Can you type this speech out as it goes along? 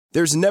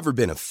There's never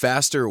been a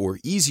faster or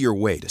easier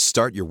way to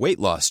start your weight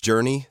loss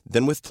journey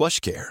than with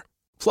PlushCare.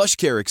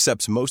 PlushCare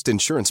accepts most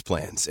insurance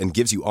plans and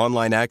gives you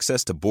online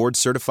access to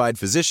board-certified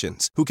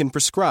physicians who can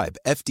prescribe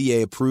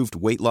FDA-approved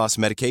weight loss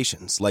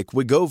medications like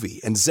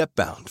Wegovy and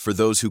Zepbound for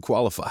those who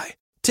qualify.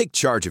 Take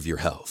charge of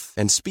your health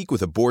and speak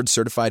with a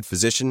board-certified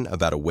physician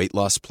about a weight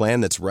loss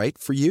plan that's right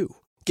for you.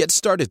 Get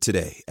started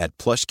today at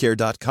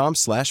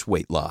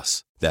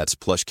plushcare.com/weightloss. That's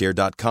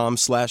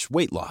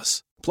plushcare.com/weightloss.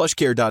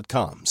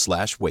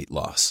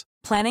 plushcare.com/weightloss.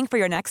 Planning for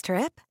your next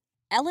trip?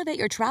 Elevate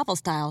your travel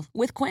style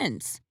with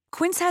Quince.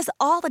 Quince has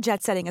all the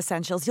jet-setting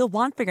essentials you'll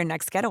want for your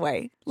next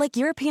getaway, like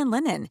European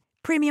linen,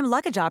 premium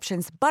luggage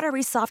options,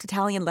 buttery soft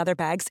Italian leather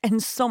bags,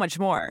 and so much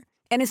more.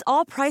 And is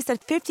all priced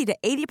at 50 to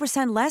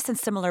 80% less than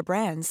similar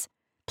brands.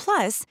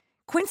 Plus,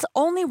 Quince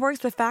only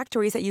works with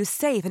factories that use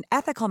safe and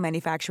ethical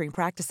manufacturing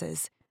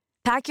practices.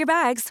 Pack your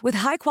bags with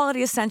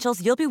high-quality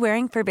essentials you'll be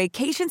wearing for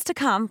vacations to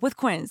come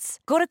with Quince.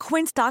 Go to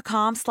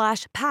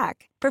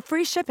quince.com/pack for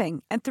free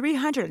shipping and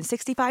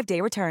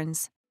 365-day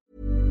returns.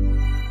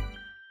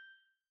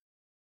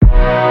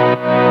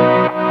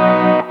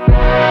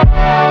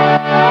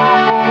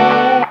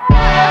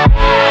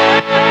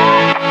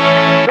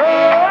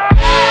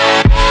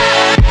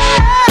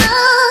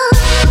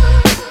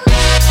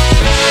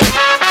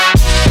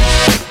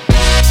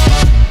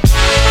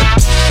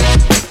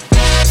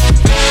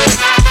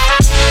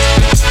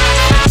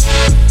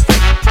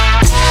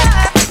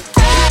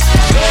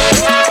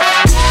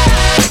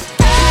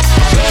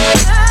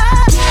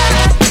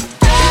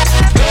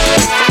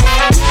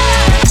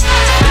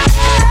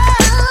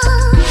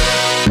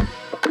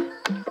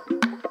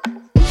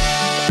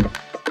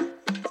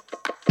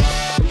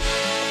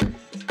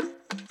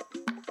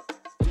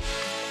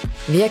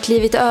 Vi har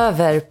klivit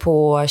över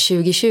på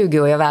 2020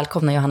 och jag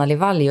välkomnar Johanna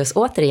Livallius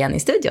återigen i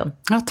studion.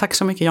 Ja, tack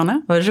så mycket,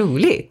 Janne. Vad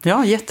roligt.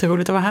 Ja,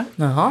 jätteroligt att vara här.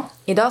 Jaha.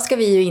 Idag ska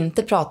vi ju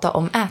inte prata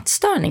om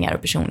ätstörningar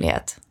och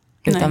personlighet.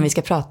 Utan vi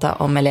ska prata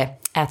om, eller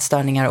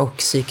ätstörningar och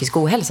psykisk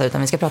ohälsa,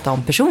 utan vi ska prata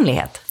om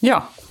personlighet.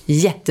 Ja.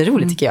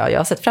 Jätteroligt tycker jag. Jag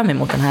har sett fram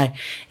emot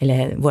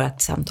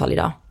vårt samtal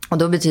idag. Och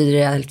då betyder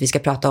det att vi ska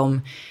prata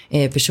om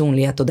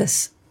personlighet och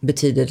dess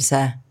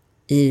betydelse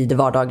i det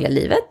vardagliga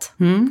livet.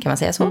 Kan man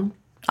säga så?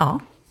 Ja.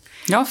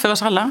 Ja, för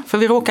oss alla. För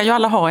vi råkar ju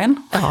alla ha en.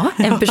 Ja,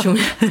 en person.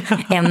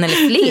 En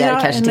eller fler ja,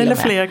 kanske en till eller och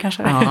med. Fler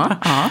kanske. Ja,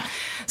 ja.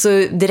 Så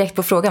direkt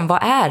på frågan,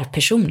 vad är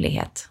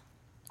personlighet?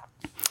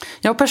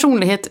 Ja,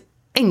 personlighet,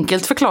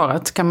 enkelt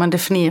förklarat, kan man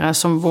definiera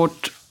som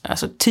vårt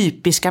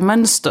typiska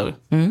mönster.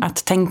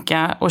 Att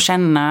tänka och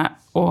känna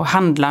och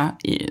handla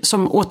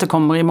som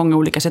återkommer i många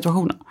olika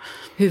situationer.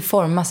 Hur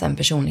formas en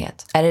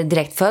personlighet? Är det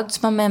direkt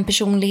föds man med en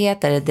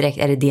personlighet?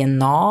 Är det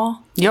DNA?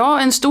 Ja,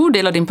 en stor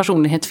del av din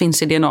personlighet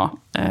finns i DNA.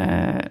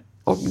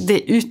 Och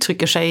det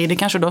uttrycker sig, det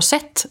kanske du har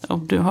sett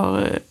om du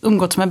har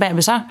umgåtts med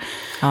bebisar.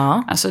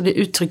 Ja. Alltså det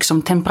uttrycks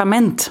som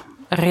temperament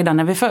redan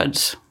när vi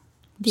föds.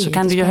 Så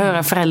kan du ju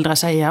höra föräldrar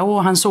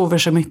säga, han sover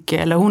så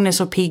mycket, eller hon är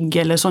så pigg,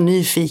 eller så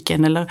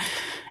nyfiken,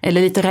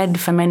 eller lite rädd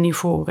för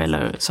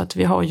människor. Så att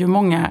vi har ju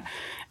många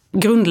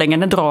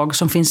grundläggande drag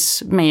som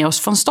finns med oss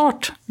från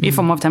start i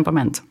form av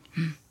temperament.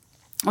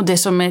 Och det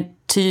som är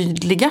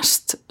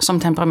tydligast som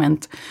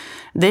temperament,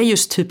 det är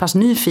just hur pass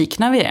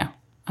nyfikna vi är.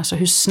 Alltså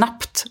hur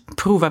snabbt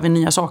provar vi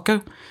nya saker.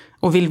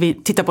 Och vill vi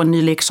titta på en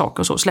ny leksak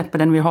och så släpper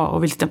den vi har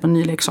och vill titta på en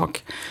ny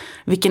leksak.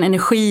 Vilken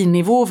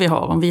energinivå vi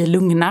har, om vi är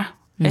lugna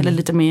eller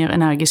lite mer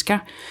energiska.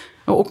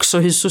 Och också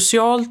hur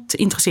socialt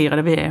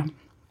intresserade vi är.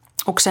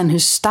 Och sen hur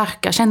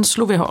starka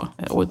känslor vi har.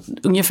 Och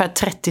ungefär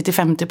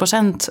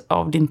 30-50%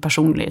 av din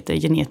personlighet är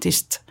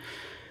genetiskt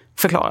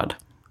förklarad.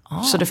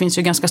 Så det finns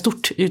ju ganska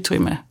stort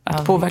utrymme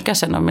att påverka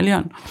sen av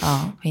miljön.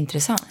 Ja,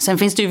 intressant. Sen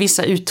finns det ju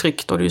vissa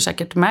uttryck, då det är ju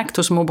säkert märkt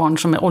hos små barn,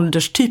 som är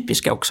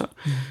ålderstypiska också.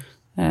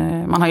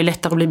 Man har ju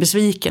lättare att bli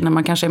besviken när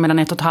man kanske är mellan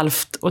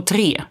 1,5 och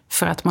 3.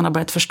 För att man har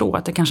börjat förstå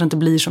att det kanske inte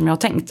blir som jag har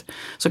tänkt.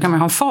 Så kan man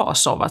ha en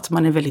fas av att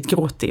man är väldigt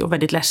gråtig och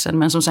väldigt ledsen,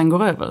 men som sen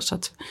går över. Så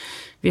att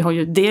vi har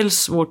ju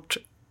dels vårt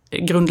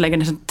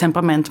grundläggande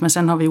temperament, men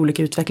sen har vi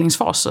olika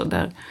utvecklingsfaser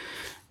där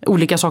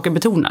olika saker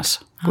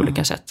betonas på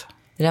olika sätt.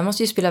 Det där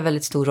måste ju spela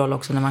väldigt stor roll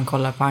också när man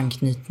kollar på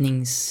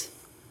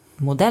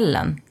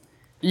anknytningsmodellen.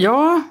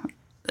 Ja,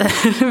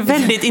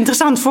 väldigt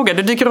intressant fråga.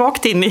 Du dyker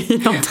rakt in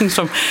i någonting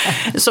som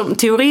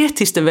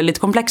teoretiskt är väldigt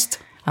komplext.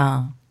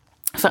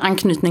 För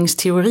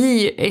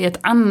anknytningsteori är ett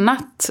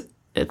annat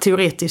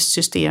teoretiskt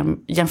system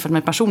jämfört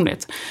med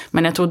personlighet.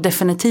 Men jag tror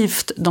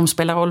definitivt de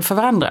spelar roll för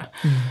varandra.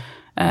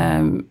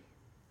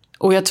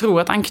 Och jag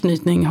tror att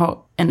anknytning har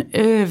en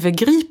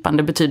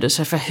övergripande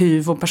betydelse för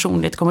hur vår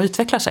personlighet kommer att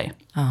utveckla sig.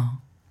 Ja,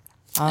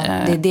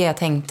 det är det jag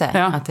tänkte.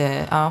 Ja.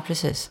 Att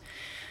precis.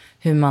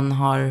 Hur man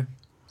har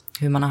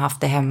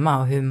haft det hemma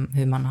och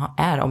hur man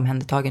är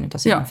omhändertagen av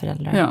sina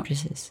föräldrar. Ja.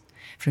 Precis.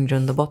 Från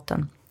grund och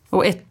botten.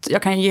 Och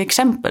jag kan ge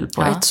exempel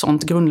på ett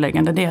sånt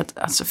grundläggande. Det är att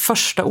alltså,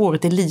 första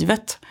året i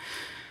livet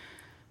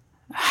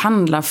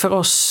handlar för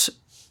oss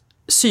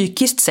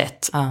psykiskt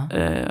sett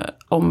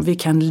om vi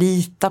kan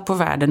lita på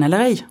världen eller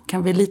ej.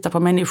 Kan vi lita på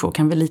människor?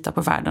 Kan vi lita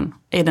på världen?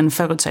 Är den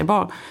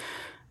förutsägbar?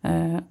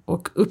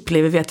 Och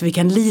upplever vi att vi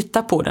kan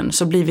lita på den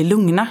så blir vi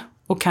lugna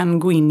och kan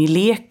gå in i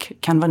lek,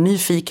 kan vara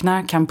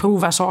nyfikna, kan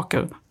prova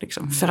saker.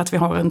 Liksom, för att vi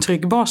har en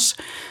trygg bas.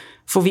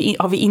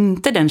 Har vi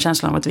inte den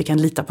känslan av att vi kan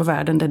lita på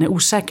världen, den är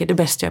osäker, det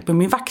bästa jag är på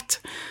min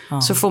vakt.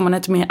 Så får man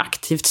ett mer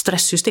aktivt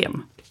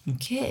stresssystem.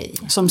 Okay.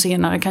 Som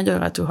senare kan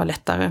göra att du har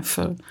lättare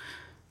för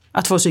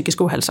att få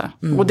psykisk ohälsa.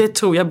 Och det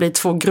tror jag blir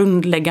 2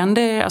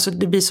 grundläggande, alltså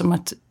det blir som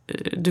att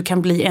du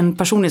kan bli en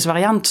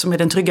personlighetsvariant som är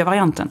den trygga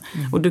varianten.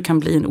 Och du kan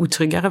bli en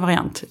otryggare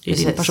variant i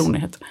din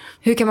personlighet.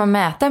 Hur kan man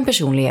mäta en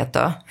personlighet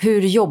då?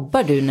 Hur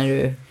jobbar du när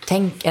du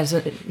tänker,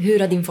 alltså hur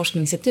har din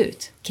forskning sett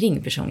ut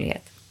kring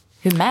personlighet?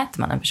 Hur mäter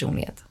man en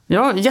personlighet?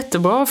 Ja,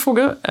 jättebra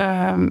frågor.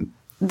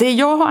 Det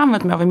jag har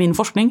använt mig av i min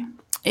forskning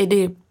är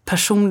det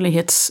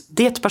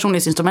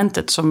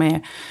personlighetsinstrumentet som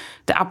är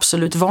det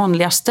absolut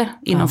vanligaste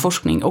inom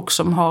forskning och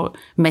som har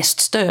mest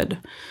stöd.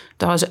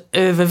 Det har alltså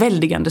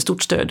överväldigande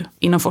stort stöd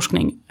inom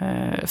forskning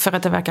för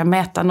att det verkar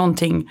mäta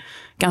någonting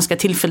ganska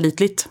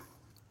tillförlitligt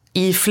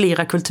i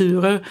flera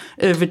kulturer,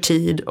 över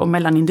tid och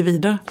mellan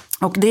individer.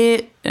 Och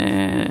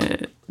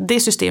det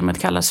systemet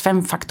kallas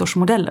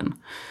 5-faktorsmodellen.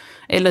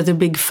 Eller The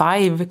Big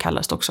Five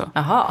kallas det också.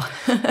 Jaha,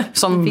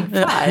 som Big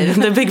Five.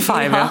 The Big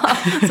Five, ja.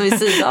 Som i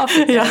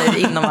Sydafrika,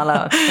 eller inom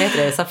alla, vad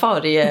heter det,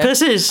 safari.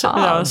 Precis,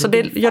 så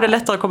det gör det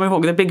lättare att komma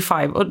ihåg The Big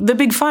Five. Och The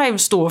Big Five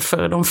står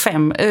för de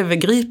 5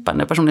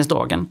 övergripande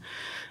personlighetsdragen.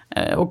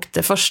 Och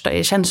det första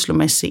är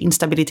känslomässig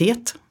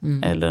instabilitet,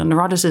 eller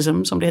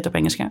neuroticism som det heter på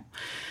engelska.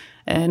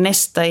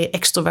 Nästa är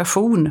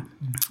extroversion.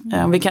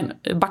 Om vi kan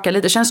backa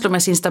lite.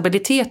 Känslomässig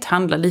instabilitet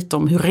handlar lite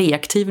om hur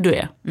reaktiv du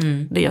är.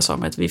 Det är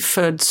som att vi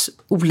föds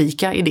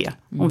olika i det.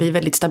 Om vi är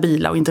väldigt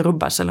stabila och inte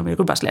rubbas eller om vi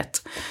rubbas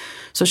lätt.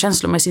 Så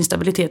känslomässig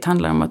instabilitet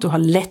handlar om att du har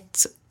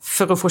lätt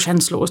för att få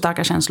känslor och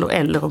starka känslor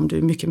eller om du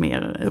är mycket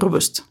mer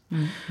robust.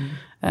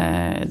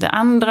 Det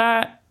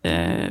andra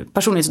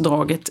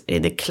personlighetsdraget är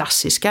det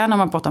klassiska när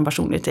man pratar om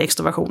personlighet, är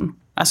extroversion.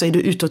 Alltså är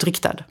du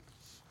utåtriktad?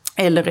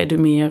 Eller är du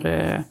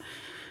mer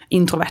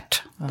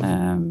introvert?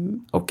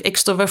 Och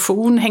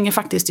extroversion hänger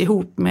faktiskt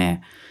ihop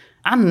med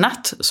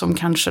annat som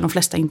kanske de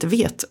flesta inte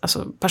vet.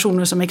 Alltså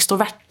personer som är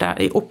extroverta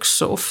är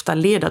också ofta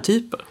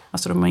ledartyper.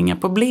 Alltså de har inga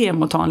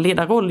problem att ta en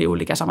ledarroll i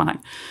olika sammanhang.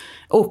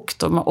 Och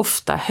de har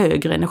ofta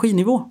högre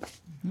energinivå.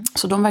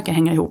 Så de verkar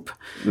hänga ihop.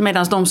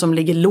 Medan de som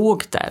ligger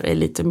lågt där är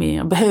lite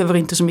mer, behöver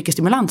inte så mycket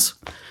stimulans.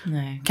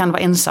 Nej. Kan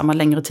vara ensamma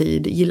längre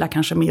tid, gillar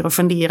kanske mer att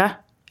fundera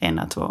än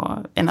att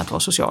vara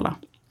sociala.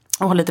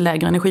 Och ha lite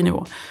lägre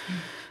energinivå.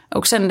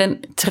 Och sen den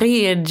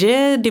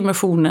tredje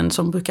dimensionen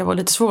som brukar vara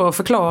lite svår att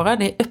förklara,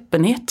 det är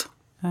öppenhet.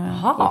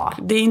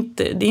 Och det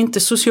är inte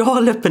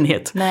social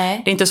öppenhet.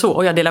 Nej. Det är inte så,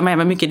 och jag delar med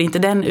mig mycket, det är inte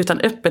den, utan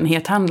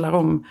öppenhet handlar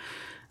om,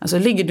 alltså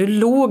ligger du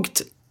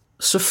lågt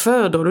så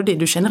föredrar du det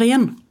du känner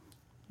igen.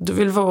 Du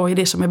vill vara i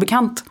det som är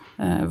bekant.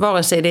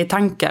 Vare sig det är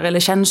tankar eller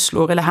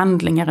känslor eller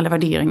handlingar eller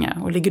värderingar.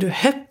 Och ligger du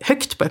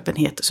högt på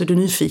öppenhet så är du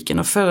nyfiken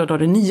och föredrar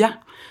det nya.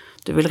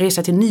 Du vill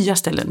resa till nya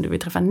ställen, du vill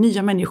träffa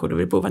nya människor, du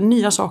vill prova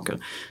nya saker.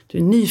 Du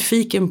är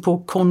nyfiken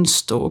på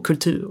konst och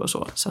kultur och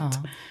så.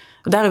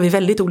 Och där är vi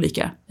väldigt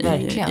olika.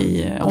 Verkligen.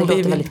 Det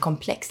låter väldigt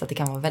komplext, att det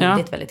kan vara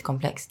väldigt, väldigt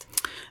komplext.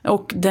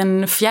 Och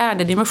den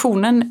fjärde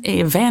dimensionen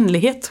är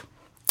vänlighet.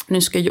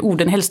 Nu ska ju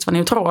orden helst vara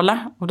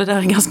neutrala, och det där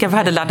är ganska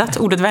värdeladdat,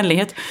 ordet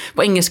vänlighet.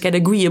 På engelska är det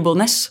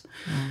agreeableness.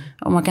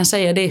 Och man kan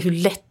säga det är hur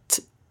lätt,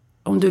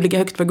 om du ligger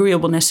högt på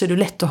agreeableness så är du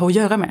lätt att ha att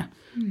göra med.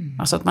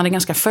 Alltså att man är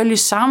ganska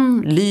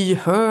följsam,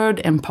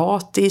 lyhörd,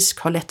 empatisk,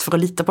 har lätt för att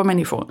lita på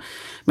människor.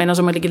 Men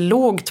om man ligger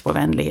lågt på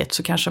vänlighet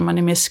så kanske man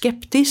är mer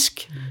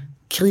skeptisk,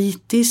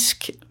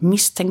 kritisk,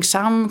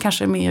 misstänksam,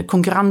 kanske mer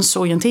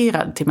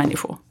konkurrensorienterad till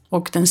människor.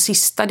 Och den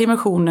sista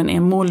dimensionen är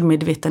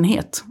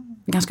målmedvetenhet.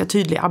 En ganska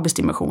tydlig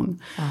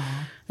arbetsdimension.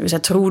 Det vill säga,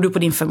 tror du på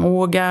din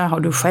förmåga? Har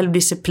du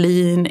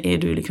självdisciplin? Är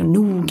du liksom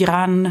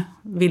noggrann?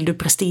 Vill du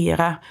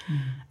prestera?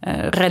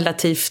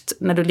 Relativt,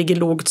 när du ligger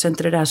lågt så är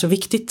inte det där så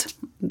viktigt.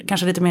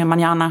 Kanske lite mer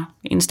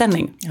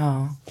manjana-inställning.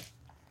 Ja.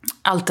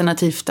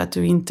 Alternativt att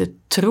du inte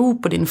tror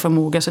på din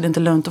förmåga så det är inte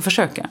lönt att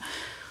försöka.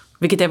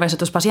 Vilket är vad jag sett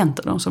hos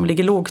patienter då, som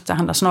ligger lågt. Det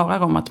handlar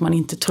snarare om att man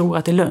inte tror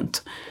att det är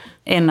lönt.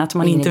 Än att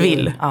man inte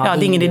vill. Ja,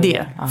 det är ingen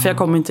idé. För jag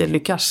kommer inte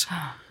lyckas.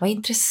 Vad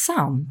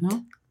intressant. Ja.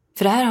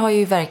 För det här har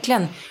ju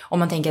verkligen, om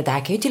man tänker att det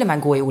här kan ju till och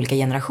med gå i olika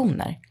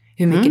generationer.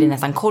 Hur mycket det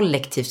nästan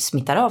kollektivt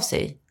smittar av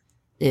sig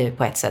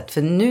på ett sätt.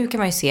 För nu kan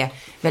man ju se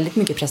väldigt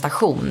mycket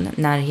prestation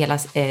när hela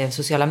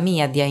sociala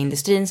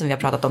medieindustrin som vi har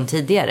pratat om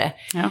tidigare.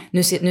 Ja.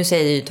 Nu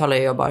talar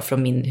jag bara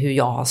från hur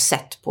jag har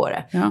sett på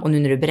det. Ja. Och nu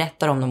när du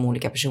berättar om de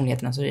olika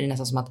personligheterna så är det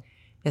nästan som att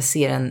jag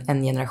ser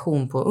en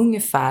generation på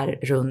ungefär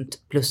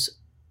runt plus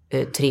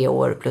 3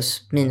 år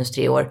plus minus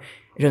 3 år,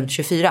 runt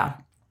 24.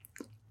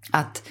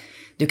 Att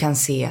du kan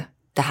se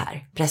det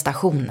här,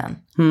 prestationen.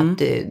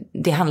 Att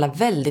det handlar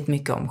väldigt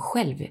mycket om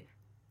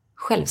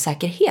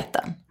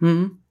självsäkerheten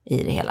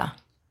i det hela.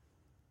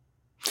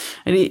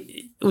 Det är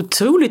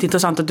otroligt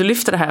intressant att du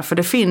lyfter det här, för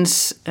det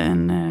finns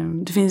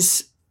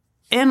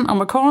en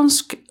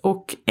amerikansk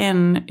och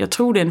jag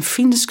tror det är en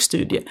finsk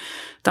studie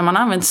där man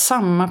använt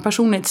samma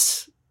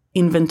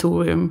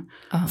personlighetsinventorium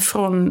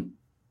från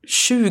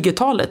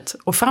 20-talet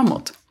och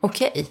framåt.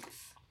 Okej.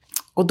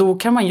 Och då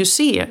kan man ju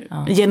se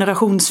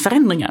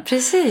generationsförändringar.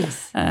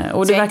 Precis.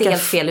 Och det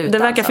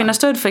verkar finnas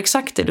stöd för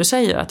exakt det du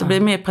säger. Att det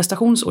blir mer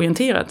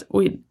prestationsorienterat.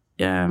 Och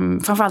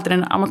framförallt i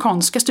den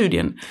amerikanska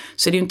studien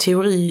så är det ju en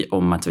teori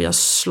om att vi har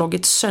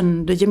slagit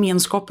sönder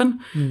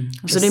gemenskapen.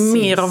 Så det är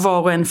mer av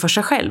var och en för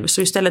sig själv.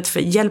 Så istället för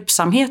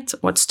hjälpsamhet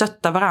och att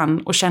stötta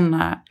varann och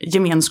känna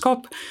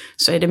gemenskap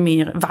så är det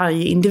mer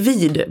varje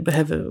individ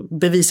behöver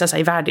bevisa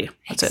sig värdig.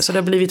 Så det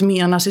har blivit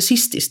mer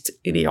narcissistiskt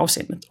i det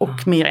avseendet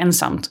och mer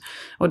ensamt.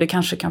 Och det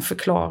kanske kan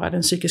förklara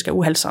den psykiska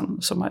ohälsan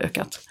som har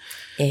ökat.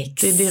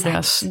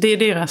 Det är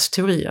deras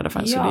teori i alla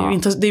fall. Ja.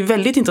 Så det är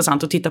väldigt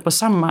intressant att titta på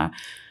samma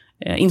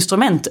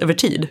instrument över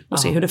tid och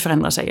se hur det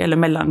förändrar sig eller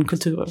mellan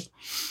kulturer.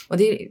 Och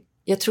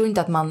jag tror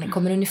inte att man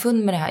kommer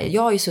underfund med det här.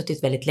 Jag har ju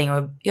suttit väldigt länge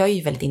och jag är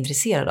ju väldigt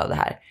intresserad av det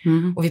här.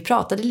 Och vi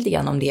pratade lite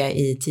grann om det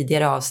i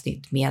tidigare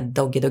avsnitt med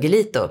Dogge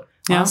Doggelito.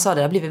 Och han sa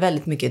det har blivit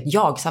väldigt mycket ett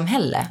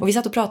jag-samhälle. Och vi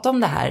satt och pratade om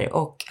det här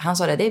och han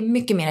sa det är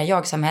mycket mer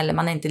jag-samhälle.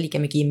 Man är inte lika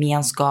mycket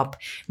gemenskap.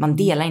 Man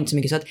delar inte så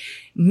mycket. Så att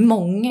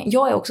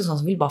jag är också sån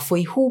som vill bara få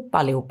ihop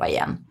allihopa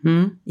igen.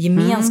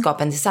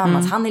 Gemenskapen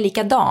tillsammans. Han är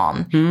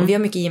likadan. Och vi har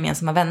mycket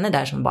gemensamma vänner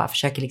där som bara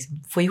försöker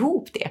liksom få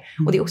ihop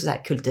det. Och det är också så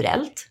här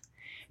kulturellt.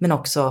 Men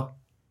också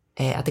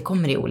att det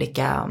kommer i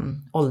olika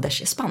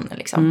åldersspann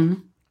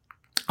liksom.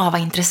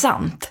 Vad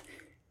intressant.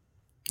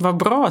 Vad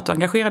bra att du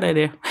engagerar dig i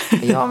det.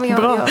 Ja, men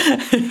jag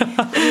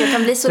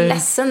kan bli så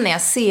ledsen när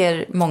jag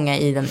ser många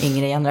i den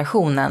yngre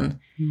generationen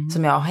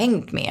som jag har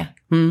hängt med.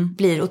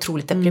 Blir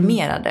otroligt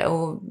deprimerade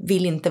och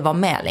vill inte vara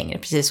med längre,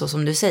 precis så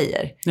som du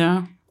säger.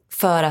 Ja.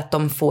 För att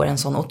de får en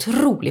sån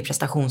otrolig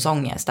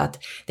prestationsångest. Att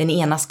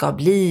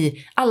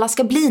alla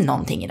ska bli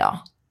någonting idag.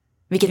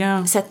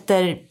 Vilket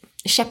sätter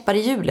käppar i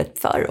hjulet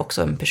för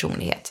också en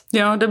personlighet.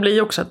 Ja, det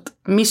blir också att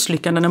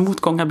misslyckanden och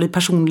motgångar blir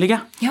personliga.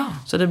 Ja.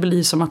 Så det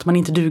blir som att man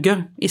inte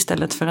duger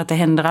istället för att det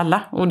händer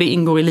alla och det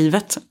ingår i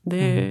livet.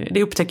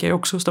 Det upptäcker jag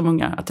också hos de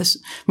unga. Att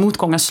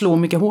motgångar slår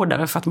mycket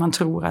hårdare för att man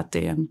tror att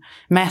det är en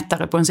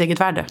mätare på ens eget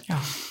värde. Ja.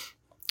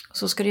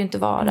 Så ska det ju inte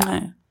vara.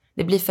 Nej.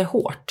 Det blir för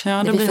hårt.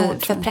 Ja, det blir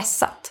för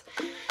pressat.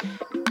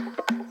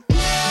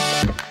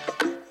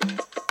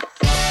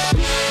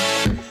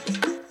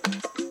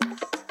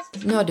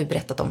 Nu har du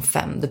berättat om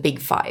 5, the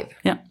big 5.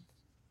 Ja.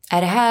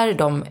 Är det här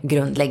de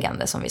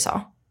grundläggande som vi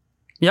sa?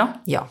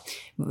 Ja.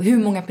 Hur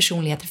många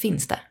personligheter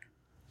finns det?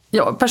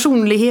 Ja,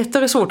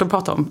 personligheter är svårt att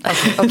prata om.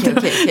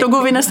 Okay. Då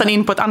går vi nästan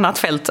in på ett annat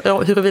fält,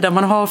 huruvida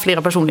man har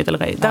flera personligheter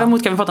eller ej.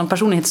 Däremot kan vi prata om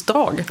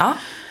personlighetsdrag. Ja.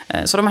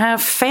 Så de här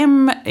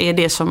 5 är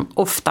det som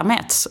ofta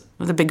mäts,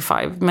 the big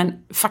 5. Men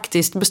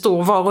faktiskt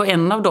består var och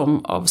en av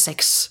dem av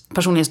 6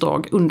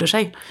 personlighetsdrag under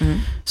sig.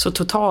 Så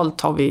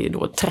totalt har vi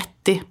då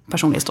 30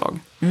 personlighetsdrag.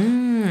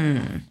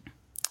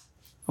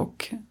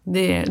 Och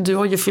du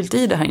har ju fyllt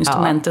i det här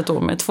instrumentet då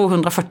med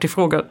 240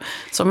 frågor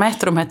som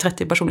mäter de här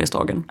 30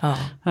 personlighetsdragen.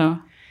 Ja.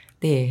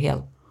 Det är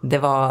helt...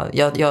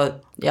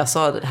 Jag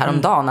sa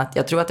häromdagen att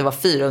jag tror att det var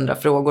 400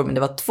 frågor, men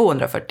det var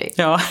 240.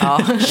 Ja.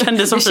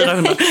 Kändes som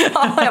 400.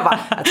 Jag tror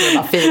det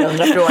var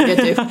 400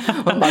 frågor typ.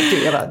 Och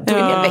det tog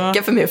en hel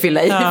vecka för mig att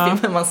fylla i.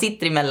 Man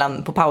sitter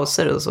emellan på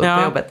pauser och så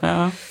på jobbet.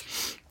 Ja.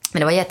 Men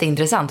det var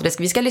jätteintressant och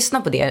vi ska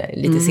lyssna på det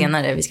lite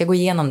senare. Vi ska gå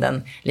igenom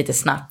den lite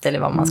snabbt eller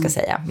vad man ska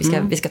säga.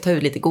 Vi ska ta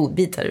ut lite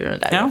godbitar ur den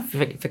där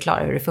och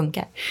förklara hur det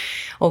funkar.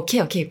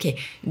 Okej.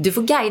 Du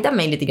får guida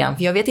mig lite grann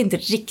för jag vet inte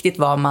riktigt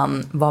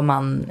vad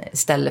man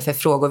ställer för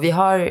frågor.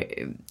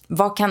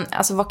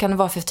 Vad kan det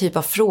vara för typ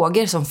av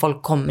frågor som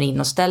folk kommer in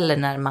och ställer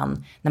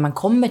när man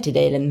kommer till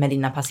dig eller med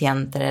dina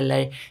patienter,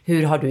 eller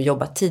hur har du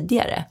jobbat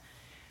tidigare?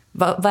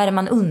 Vad är det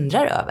man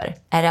undrar över?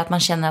 Är det att man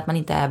känner att man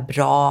inte är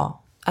bra?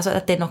 Alltså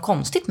att det är något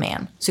konstigt med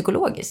en,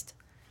 psykologiskt.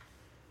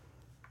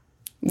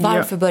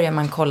 Varför börjar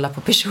man kolla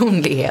på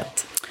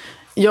personlighet?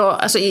 Ja,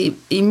 alltså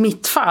i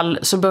mitt fall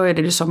så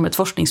började det som ett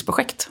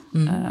forskningsprojekt.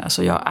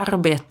 Alltså jag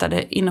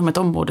arbetade inom ett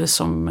område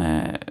som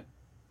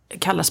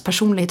kallas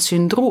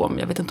personlighetssyndrom.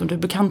 Jag vet inte om du är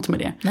bekant med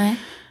det. Nej.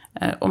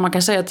 Och man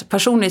kan säga att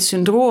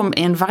personlighetssyndrom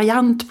är en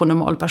variant på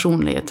normal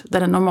personlighet. Där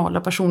den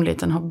normala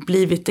personligheten har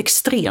blivit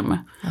extrem.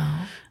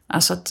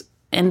 Alltså att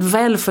en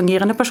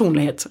välfungerande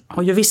personlighet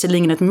har ju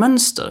visserligen ett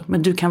mönster,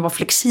 men du kan vara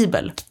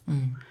flexibel.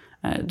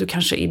 Du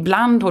kanske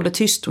ibland håller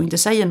tyst och inte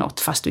säger något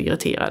fast du är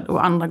irriterad.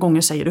 Och andra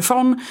gånger säger du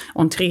från,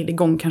 och en tredje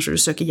gång kanske du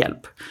söker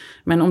hjälp.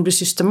 Men om du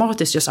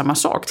systematiskt gör samma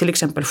sak, till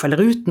exempel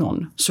skäller ut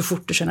någon så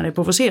fort du känner dig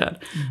provocerad,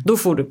 då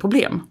får du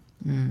problem.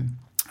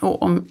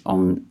 Och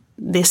om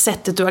det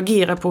sättet du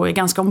agerar på är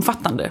ganska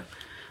omfattande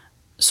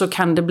så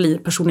kan det bli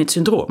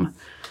personlighetssyndrom.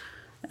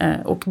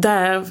 Och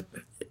där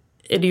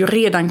är det ju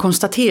redan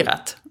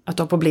konstaterat att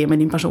du har problem med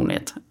din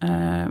personlighet.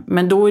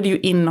 Men då är det ju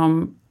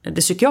inom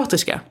det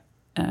psykiatriska.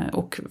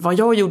 Och vad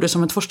jag gjorde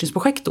som ett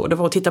forskningsprojekt då, det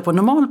var att titta på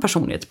normal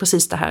personlighet.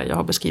 Precis det här jag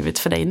har beskrivit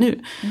för dig nu.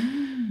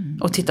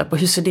 Och titta på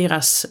hur ser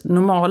deras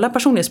normala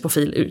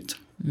personlighetsprofil ut.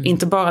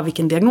 Inte bara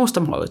vilken diagnos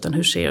de har, utan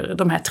hur ser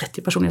de här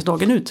 30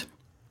 personlighetsdragen ut.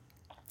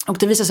 Och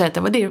det visade sig att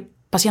det var det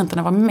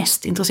patienterna var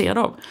mest intresserade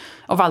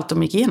av allt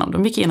de gick igenom.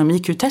 De gick igenom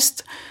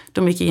IQ-test,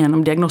 de gick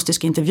igenom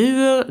diagnostiska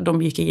intervjuer,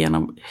 de gick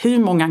igenom hur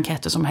många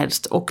enkäter som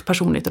helst och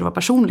personlighet. Det var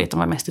personlighet de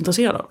var mest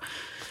intresserade av.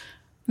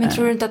 Men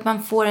tror du inte att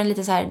man får en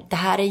lite så här, det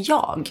här är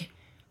jag?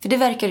 För det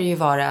verkar det ju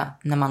vara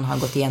när man har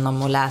gått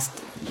igenom och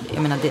läst,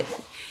 jag menar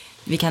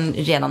vi kan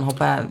redan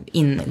hoppa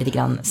in lite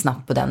grann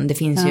snabbt på den. Det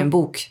finns ju en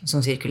bok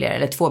som cirkulerar,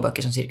 eller 2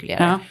 böcker som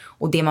cirkulerar. Ja.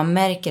 Och det man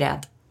märker är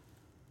att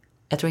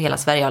jag tror hela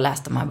Sverige har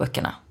läst de här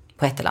böckerna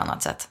på ett eller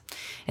annat sätt.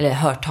 Eller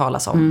hört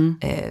talas om,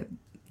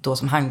 då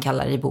som han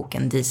kallar i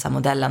boken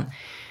DISA-modellen.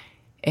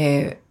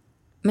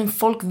 Men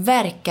folk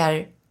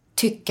verkar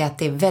tycka att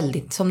det är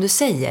väldigt, som du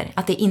säger,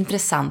 att det är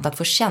intressant att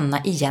få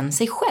känna igen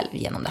sig själv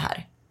genom det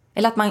här.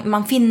 Eller att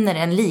man finner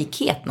en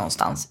likhet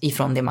någonstans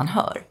ifrån det man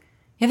hör.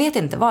 Jag vet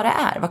inte vad det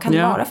är. Vad kan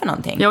det vara för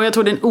någonting? Ja, jag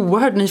tror det är en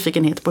oerhörd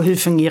nyfikenhet på hur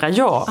fungerar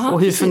jag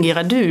och hur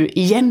fungerar du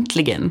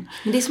egentligen.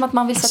 Men det är som att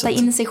man vill sätta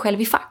in sig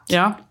själv i fack.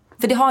 Ja.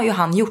 För det har ju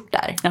han gjort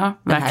där. Ja,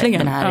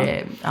 verkligen.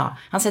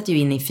 Han sätter ju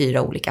in i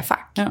 4 olika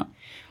fack. Ja.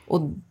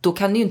 Och då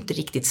kan det ju inte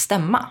riktigt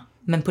stämma.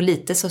 Men på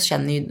lite så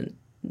känner ju...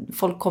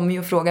 Folk kommer ju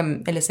och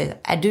frågar, eller säger,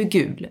 är du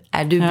gul?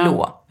 Är du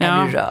blå?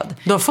 Är du röd?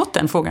 Du har fått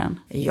den frågan?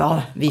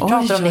 Ja, vi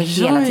pratar om det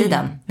hela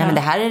tiden. Nej, men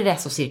det här är det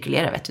som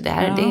cirkulerar, vet du. Det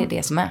är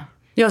det som är.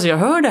 Ja, så jag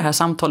hör det här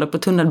samtalet på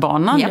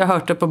tunnelbanan. Jag har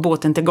hört det på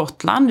båten till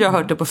Gotland. Jag har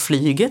hört det på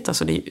flyget.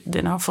 Alltså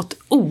den har fått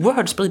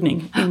oerhörd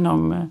spridning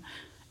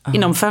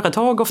inom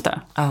företag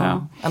ofta.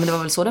 Ja, men det var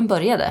väl så den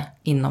började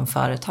inom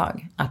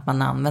företag. Att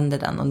man använde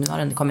den och nu har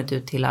den kommit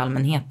ut till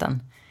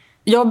allmänheten.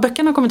 Ja,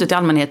 böckerna har kommit ut till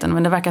allmänheten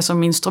men det verkar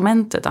som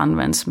instrumentet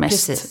används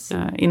mest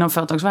inom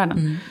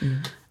företagsvärlden.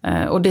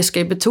 Och det ska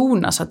ju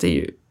betonas att det är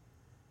ju...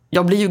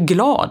 Jag blir ju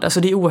glad,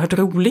 alltså det är oerhört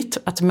roligt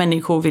att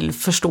människor vill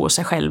förstå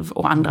sig själv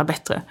och andra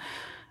bättre.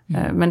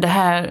 Men det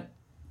här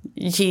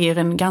ger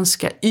en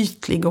ganska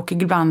ytlig och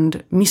ibland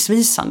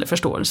missvisande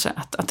förståelse.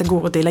 Att det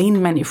går att dela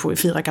in människor i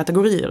 4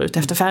 kategorier ut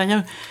efter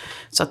färger.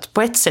 Så att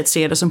på ett sätt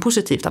ser det som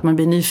positivt att man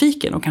blir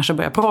nyfiken och kanske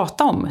börjar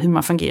prata om hur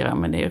man fungerar.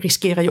 Men det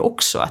riskerar ju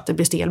också att det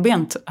blir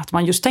stelbent. Att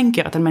man just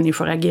tänker att en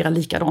människa reagerar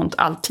likadant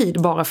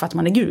alltid bara för att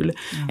man är gul.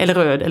 Eller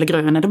röd, eller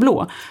grön, eller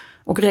blå.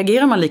 Och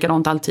reagerar man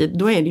likadant alltid,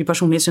 då är det ju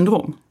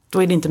personlighetssyndrom.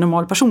 Då är det inte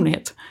normal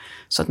personlighet.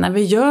 Så att när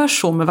vi gör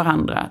så med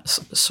varandra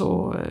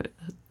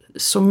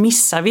så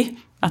missar vi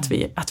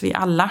att vi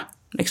alla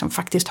liksom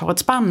faktiskt har ett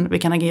spann vi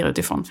kan agera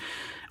utifrån.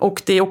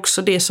 Och det är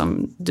också det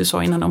som du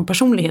sa innan om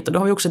personligheter. Då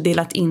har vi också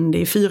delat in det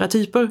i 4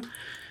 typer.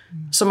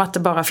 Som att det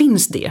bara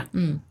finns det.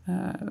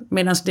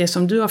 Medan det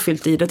som du har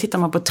fyllt i, då tittar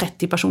man på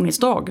 30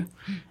 personlighetsdrag.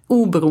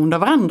 Oberoende av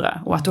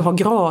varandra. Och att du har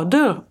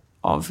grader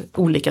av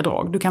olika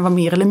drag. Du kan vara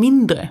mer eller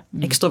mindre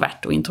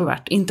extrovert och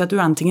introvert. Inte att du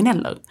är antingen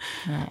eller.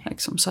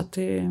 Liksom, så att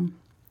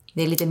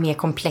det är lite mer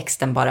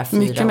komplext än bara 4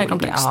 mycket mer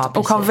komplext. Ja,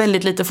 och har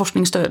väldigt lite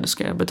forskningsstöd,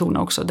 ska jag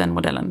betona också, den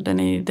modellen. Den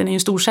är ju en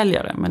stor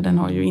säljare, men den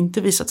har ju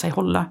inte visat sig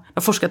hålla. Det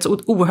har forskats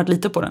oerhört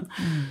lite på den.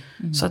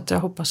 Så att jag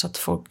hoppas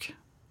att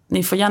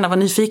ni får gärna vara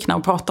nyfikna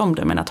och prata om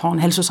det, men att ha en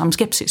hälsosam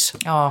skepsis.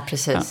 Ja,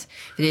 precis. Ja.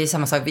 För det är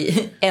samma sak.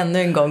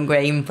 Ännu en gång går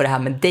jag in på det här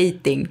med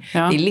dating. Ja.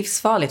 Det är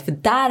livsfarligt, för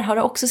där har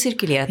det också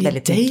cirkulerat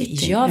väldigt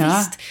mycket. Ja,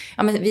 visst.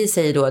 Ja, men vi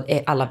säger då att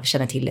alla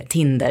känner till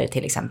Tinder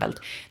till exempel.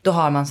 Då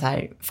har man så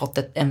här fått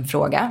en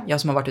fråga.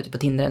 Jag som har varit ute på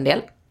Tinder en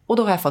del. Och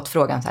då har jag fått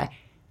frågan så här.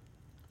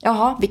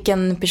 Jaha,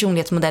 vilken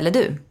personlighetsmodell är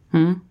du?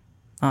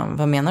 Ja,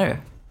 vad menar du?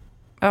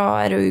 Ja,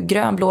 är du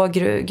grön, blå,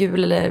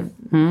 gul eller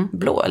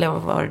blå? Eller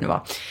vad det nu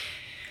var.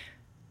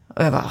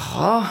 Och jag bara,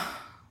 jaha.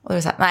 Och då är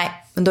det så här, nej,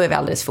 men då är vi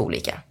alldeles för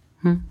olika.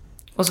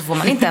 Och så får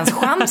man inte ens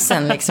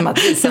chansen liksom, att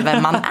visa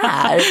vem man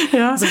är.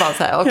 Ja. Så bara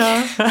så här,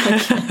 okej.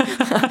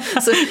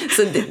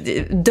 Så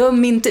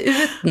döm inte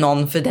ut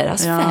någon för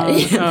deras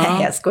färg.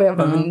 Nej, jag skojar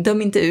bara, men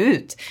döm inte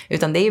ut.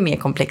 Utan det är ju mer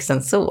komplext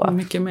än så.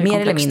 Mer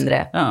eller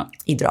mindre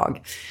i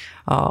drag.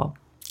 Ja,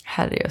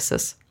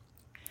 herrejösses.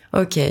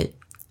 Okej.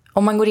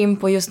 Om man går in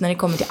på just när det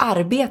kommer till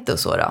arbete och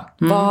så då.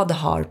 Vad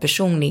har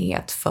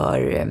personlighet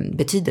för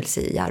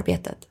betydelse i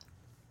arbetet?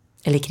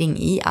 Eller kring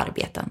i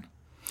arbeten?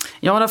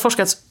 Ja, det har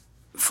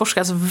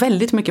forskats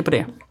väldigt mycket på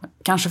det.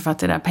 Kanske för att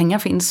det där pengar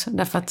finns.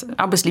 Därför att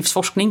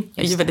arbetslivsforskning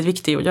är ju väldigt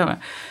viktig att göra.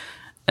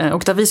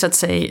 Och det har visat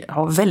sig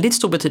ha väldigt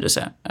stor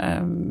betydelse.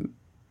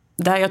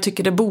 Där jag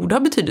tycker det borde ha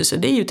betydelse,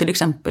 det är ju till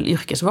exempel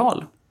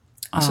yrkesval.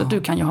 Alltså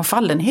du kan ju ha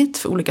fallenhet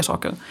för olika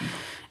saker.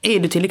 Är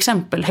du till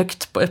exempel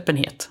högt på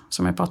öppenhet,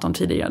 som jag pratade om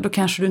tidigare, då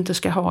kanske du inte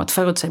ska ha ett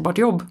förutsägbart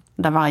jobb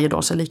där varje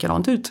dag ser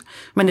likadant ut.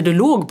 Men är du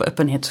låg på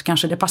öppenhet så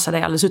kanske det passar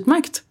dig alldeles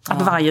utmärkt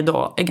att varje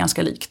dag är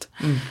ganska likt.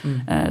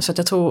 Så att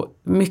jag tror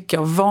mycket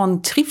av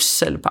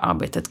vantrivsel på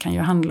arbetet kan ju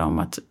handla om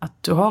att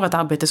du har ett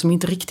arbete som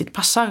inte riktigt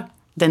passar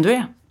den du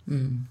är.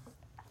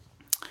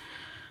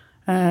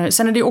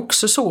 Sen är det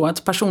också så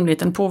att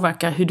personligheten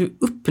påverkar hur du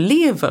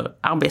upplever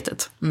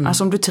arbetet.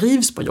 Alltså om du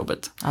trivs på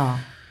jobbet.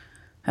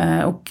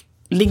 Och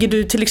ligger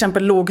du till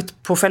exempel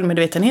lågt på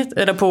självmedvetenhet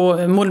eller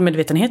på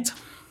målmedvetenhet,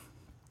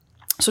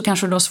 så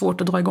kanske du har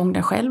svårt att dra igång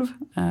dig själv.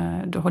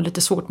 Du har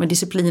lite svårt med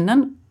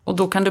disciplinen. Och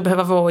då kan du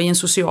behöva vara i en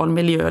social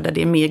miljö där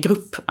det är mer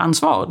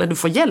gruppansvar. Där du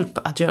får hjälp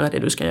att göra det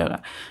du ska göra.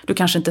 Du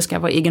kanske inte ska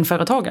vara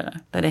egenföretagare.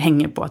 Där det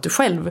hänger på att du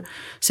själv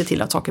ser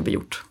till att saker blir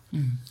gjort.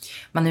 Mm.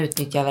 Man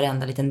utnyttjar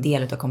varenda liten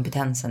del av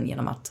kompetensen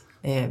genom att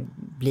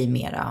bli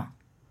mera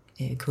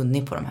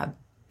kunnig på de här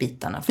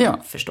bitarna.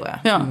 Förstår jag.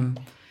 Ja.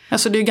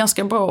 Alltså det är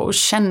ganska bra att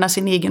känna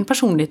sin egen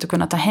personlighet och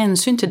kunna ta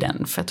hänsyn till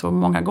den. För jag tror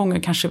många gånger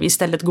kanske vi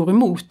istället går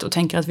emot och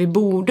tänker att vi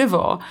borde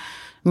vara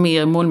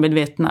mer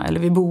målmedvetna eller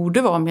vi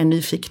borde vara mer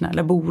nyfikna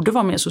eller borde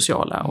vara mer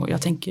sociala. Och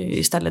jag tänker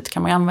istället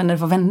kan man använda det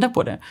för att vända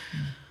på det.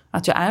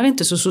 Att jag är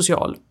inte så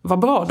social. Vad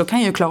bra, då kan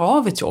jag ju klara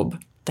av ett jobb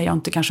där jag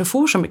inte kanske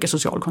får så mycket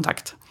social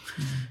kontakt.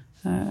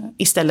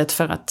 Istället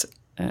för att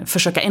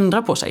försöka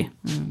ändra på sig.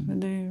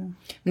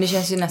 Men det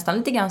känns ju nästan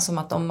lite grann som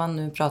att om man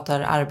nu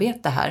pratar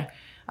arbete här,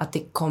 att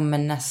det kommer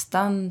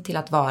nästan till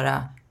att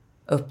vara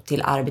upp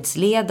till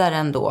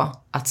arbetsledaren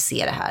då att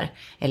se det här.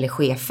 Eller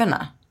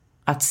cheferna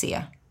att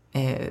se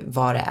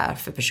vad det är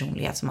för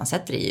personlighet som man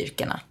sätter i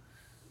yrkena.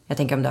 Jag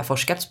tänker om det har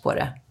forskats på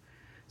det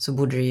så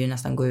borde det ju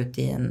nästan gå ut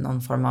i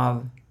någon form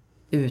av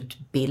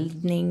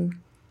utbildning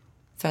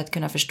för att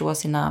kunna förstå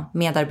sina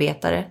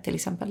medarbetare till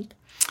exempel.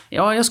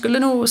 Ja, jag skulle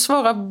nog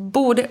svara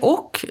både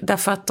och.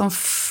 Därför att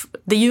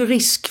det är ju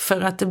risk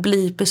för att det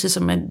blir precis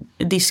som med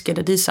disk-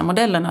 eller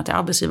DISA-modellen. Att det är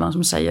arbetsgivaren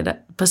som säger det,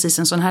 precis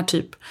en sån här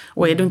typ.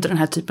 Och är du inte den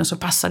här typen så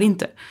passar det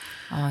inte.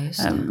 Ja,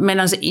 just det. Men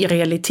alltså, i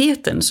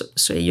realiteten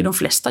så är ju de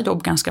flesta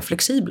jobb ganska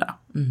flexibla.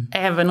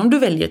 Även om du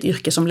väljer ett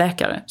yrke som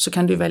läkare så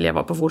kan du välja att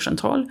vara på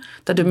vårdcentral.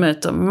 Där du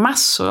möter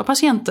massor av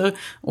patienter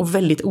och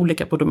väldigt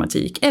olika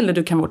problematik. Eller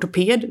du kan vara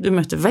ortoped, du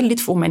möter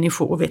väldigt få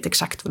människor och vet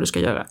exakt vad du ska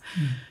göra.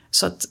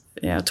 Så att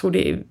jag tror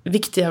det är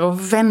viktigare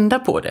att vända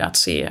på det. Att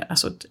se,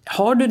 alltså,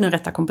 har du den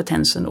rätta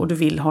kompetensen och du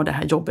vill ha det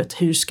här jobbet,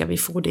 hur ska vi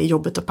få det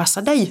jobbet att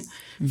passa dig?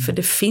 För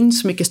det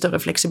finns mycket större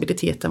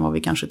flexibilitet än vad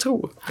vi kanske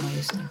tror. Ja,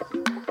 just det.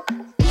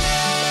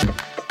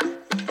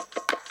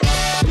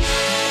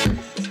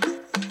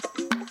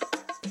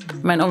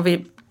 Men om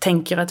vi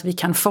tänker att vi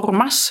kan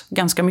formas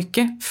ganska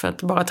mycket för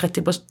att bara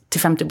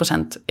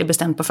 30-50% är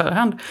bestämt på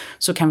förhand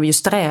så kan vi ju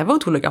sträva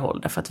åt olika håll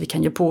därför att vi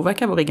kan ju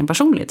påverka vår egen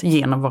personlighet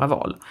genom våra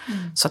val.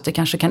 Så att det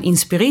kanske kan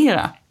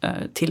inspirera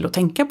till att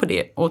tänka på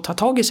det och ta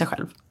tag i sig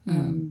själv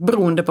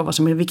beroende på vad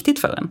som är viktigt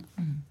för en.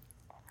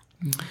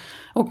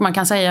 Och man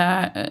kan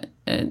säga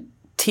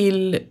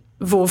till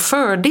vår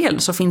fördel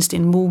så finns det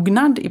en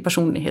mognad i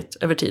personlighet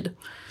över tid.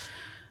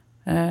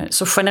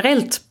 Så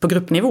generellt på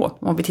gruppnivå,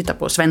 om vi tittar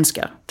på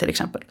svenskar till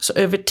exempel, så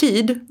över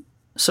tid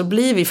så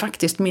blir vi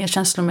faktiskt mer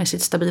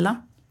känslomässigt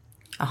stabila.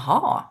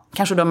 Aha.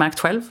 Kanske du har märkt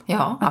själv?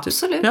 Ja,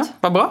 absolut. Ja,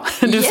 vad bra.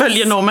 Du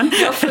följer normen.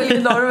 Jag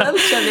följer normen,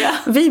 känner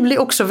jag. Vi blir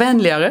också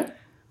vänligare.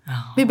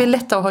 Vi blir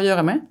lättare att ha att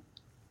göra med.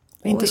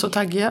 Vi är inte så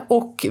taggiga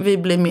och vi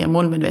blir mer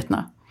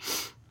målmedvetna.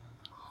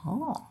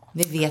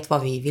 Vi vet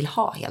vad vi vill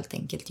ha helt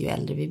enkelt ju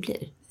äldre vi blir.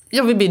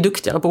 Ja, vi blir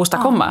duktigare på att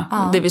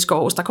åstadkomma det vi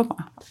ska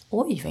åstadkomma.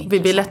 Oj, vi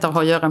blir lättare att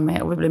ha att göra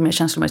med och vi blir mer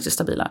känslomässigt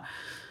stabila.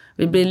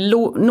 Vi blir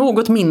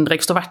något mindre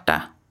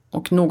extroverta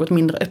och något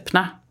mindre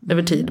öppna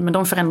över tid. Men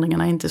de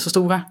förändringarna är inte så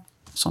stora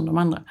som de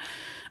andra.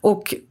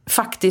 Och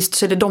faktiskt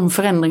så är det de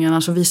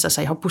förändringarna som visar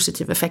sig ha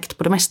positiv effekt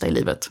på det mesta i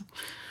livet.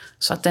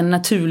 Så att den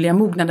naturliga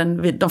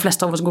mognaden de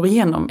flesta av oss går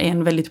igenom är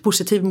en väldigt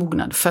positiv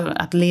mognad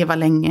för att leva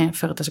länge,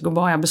 för att det ska gå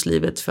bra i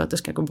arbetslivet, för att det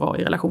ska gå bra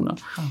i relationer.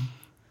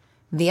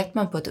 Vet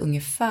man på ett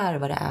ungefär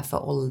vad det är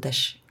för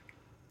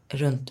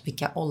runt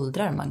vilka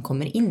åldrar man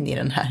kommer in i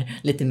den här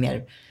lite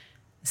mer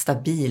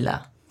stabila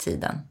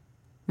tiden?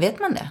 Vet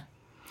man det?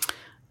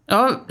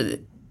 Ja,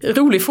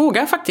 rolig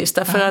fråga faktiskt.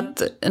 Därför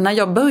att när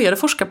jag började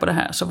forska på det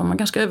här så var man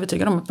ganska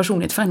övertygad om att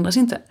personlighet förändras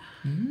inte.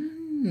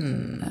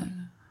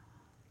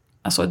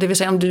 Alltså, det vill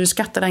säga om du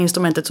skattar det här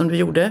instrumentet som du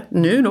gjorde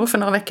nu då för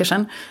några veckor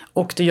sedan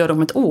och du gör det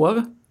om ett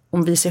år.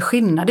 Om vi ser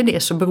skillnad i det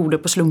så beror det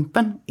på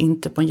slumpen,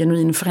 inte på en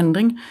genuin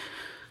förändring.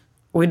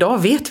 Och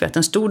idag vet vi att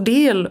en stor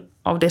del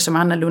av det som är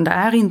annorlunda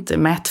är inte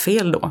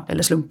mätfel då,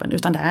 eller slumpen,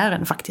 utan det är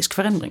en faktisk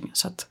förändring.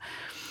 Så att,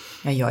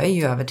 ja, jag är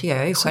ju övertygad.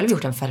 Jag har ju själv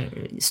gjort en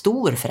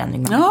stor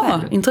förändring med mig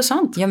själv. Ja,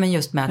 intressant. Ja, men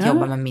just med att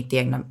jobba med mitt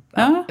egna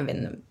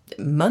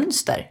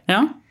mönster.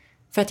 Ja.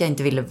 För att jag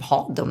inte ville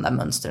ha de där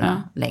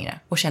mönstren längre.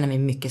 Och känna mig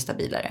mycket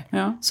stabilare.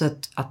 Ja. Så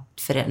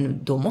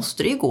då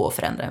måste det ju gå att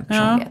förändra en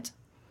personlighet.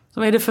 Ja. Så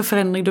vad är det för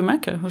förändring du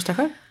märker hos dig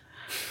själv?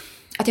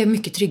 Att jag är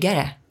mycket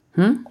tryggare.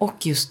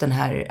 Och just den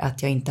här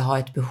att jag inte har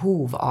ett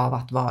behov av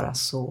att vara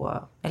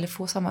så, eller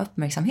få samma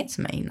uppmärksamhet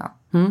som jag innan.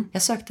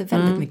 Jag sökte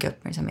väldigt mycket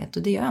uppmärksamhet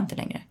och det gör jag inte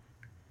längre.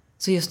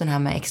 Så just den här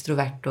med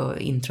extrovert och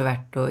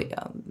introvert och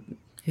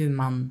hur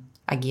man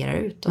agerar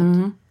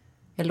utåt.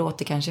 Jag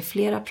låter kanske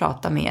flera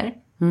prata mer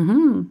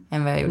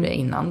än vad jag gjorde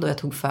innan då jag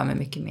tog för mig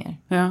mycket mer.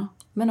 Ja.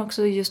 Men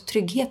också just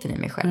tryggheten i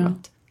mig själv.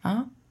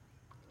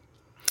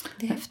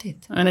 Det är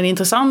häftigt. Men det är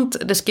intressant,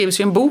 det skrevs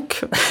ju en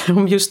bok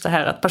om just det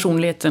här att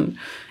personligheten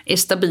är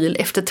stabil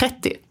efter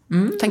 30.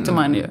 Tänkte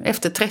man ju,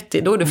 efter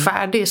 30 då är det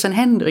färdig, sen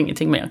händer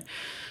ingenting mer.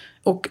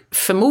 Och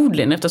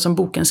förmodligen, eftersom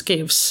boken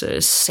skrevs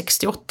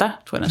 68,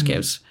 tror jag den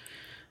skrevs,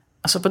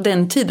 Alltså på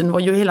den tiden var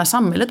ju hela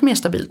samhället mer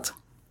stabilt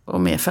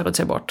och mer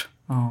förutsägbart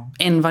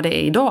än vad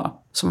det är idag.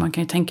 Så man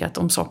kan ju tänka att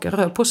om saker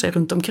rör på sig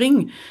runt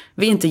omkring.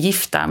 Vi är inte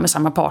gifta med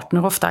samma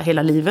partner ofta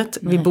hela livet.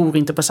 Vi bor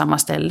inte på samma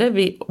ställe.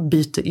 Vi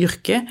byter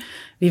yrke.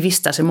 Vi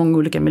vistas i många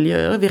olika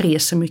miljöer. Vi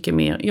reser mycket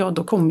mer. Ja,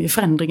 då kommer ju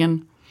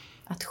förändringen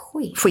att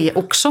ske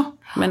också.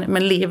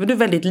 Men lever du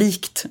väldigt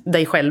likt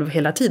dig själv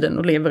hela tiden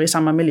och lever i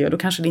samma miljö, då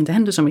kanske det inte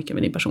händer så mycket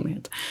med din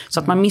personlighet. Så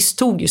att man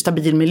misstog ju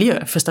stabil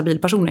miljö för stabil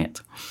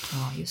personlighet.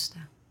 Ja, just det.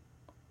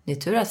 Det är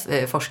tur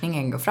att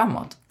forskningen går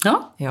framåt.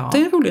 Ja,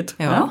 det är roligt.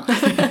 Ja.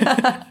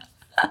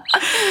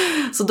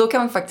 Så då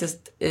kan man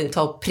faktiskt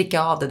ta och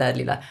pricka av det där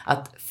lilla,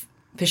 att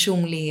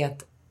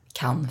personlighet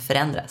kan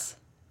förändras.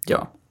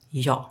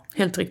 Ja.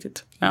 Helt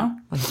riktigt. Ja.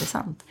 Vad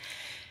intressant.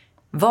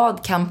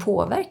 Vad kan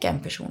påverka en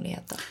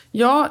personlighet då?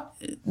 Ja,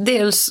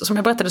 dels som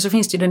jag berättade så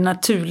finns det ju den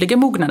naturliga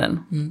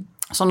mognaden.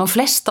 Som de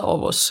flesta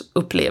av oss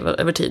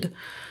upplever över tid.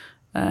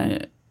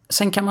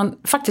 Sen kan man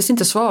faktiskt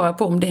inte svara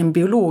på om det är en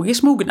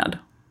biologisk mognad.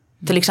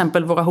 Till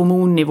exempel våra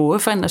hormonnivåer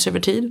förändras över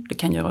tid. Det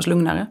kan göra oss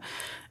lugnare.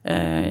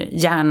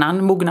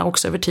 Hjärnan mognar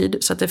också över tid.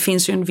 Så att det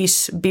finns ju en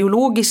viss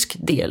biologisk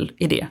del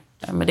i det.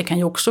 Men det kan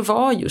ju också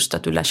vara just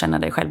att du lär känna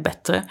dig själv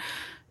bättre.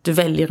 Du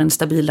väljer en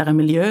stabilare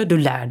miljö. Du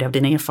lär dig av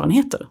dina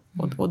erfarenheter.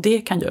 Och det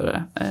kan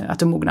göra att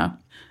du mognar.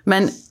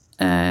 Men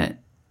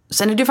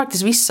sen är det ju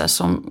faktiskt vissa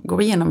som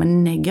går igenom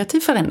en negativ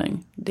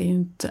förändring. Det är ju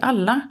inte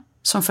alla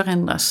som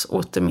förändras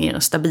åt det mer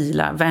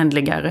stabila,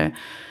 vänligare,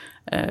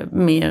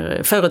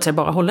 mer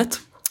förutsägbara hållet.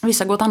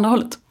 Vissa går åt andra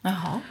hållet.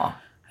 Jaha.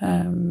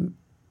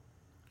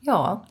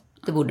 Ja,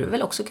 det borde du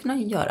väl också kunna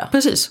göra.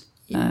 Precis.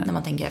 När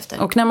man tänker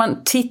efter. Och när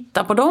man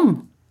tittar på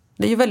dem,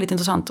 det är ju väldigt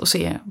intressant att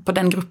se på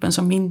den gruppen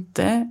som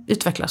inte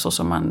utvecklas så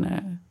som man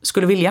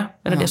skulle vilja,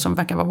 eller det som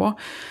verkar vara bra,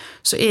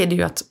 så är det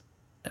ju att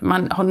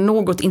man har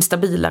något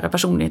instabilare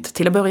personlighet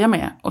till att börja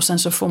med, och sen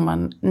så får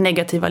man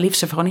negativa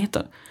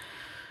livserfarenheter.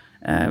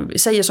 Vi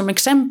säger som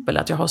exempel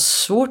att jag har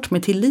svårt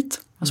med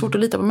tillit, jag har svårt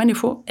att lita på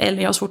människor,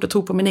 eller jag har svårt att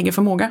tro på min egen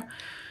förmåga.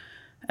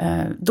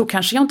 Då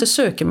kanske jag inte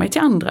söker mig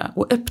till andra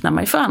och öppnar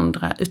mig för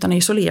andra, utan jag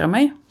isolerar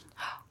mig.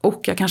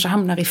 Och jag kanske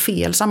hamnar i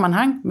fel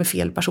sammanhang med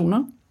fel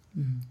personer.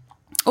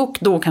 Och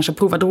då kanske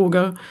provar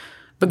droger,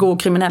 begår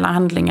kriminella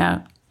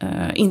handlingar,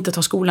 inte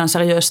tar skolan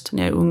seriöst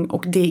när jag är ung.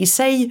 Och det i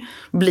sig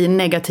blir en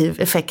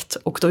negativ effekt,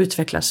 och då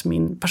utvecklas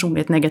min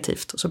personlighet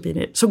negativt. Och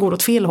så går det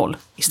åt fel håll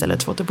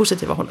istället för åt det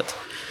positiva hållet.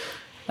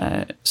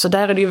 Så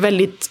där är det ju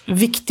väldigt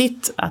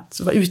viktigt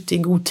att vara ute i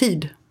god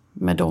tid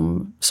med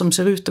de som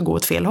ser ut att gå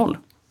åt fel håll.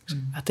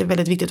 Att det är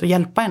väldigt viktigt att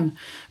hjälpa en.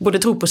 Både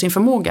tro på sin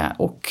förmåga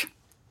och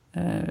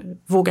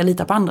våga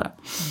lita på andra.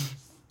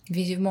 Det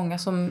finns ju många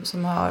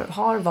som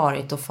har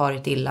varit och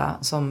farit illa,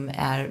 som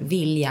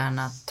vill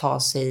gärna ta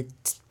sig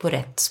på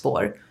rätt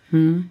spår.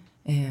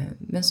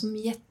 Men som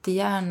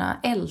jättegärna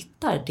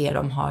ältar det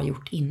de har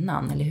gjort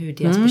innan, eller hur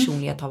deras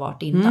personlighet har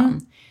varit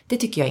innan. Det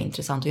tycker jag är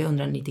intressant, och jag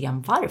undrar lite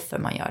grann varför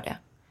man gör det.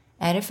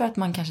 Är det för att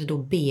man kanske då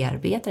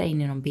bearbetar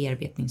in i någon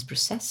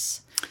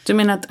bearbetningsprocess? Du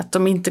menar att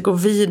de inte går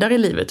vidare i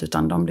livet,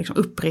 utan de liksom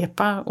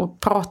upprepar och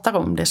pratar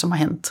om det som har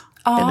hänt?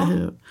 Ja, eller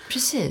hur?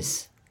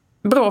 Precis.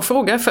 Bra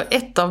fråga, för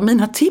ett av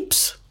mina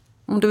tips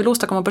om du vill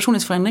åstadkomma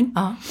personlighetsförändring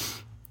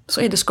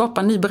så är det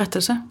skapa en ny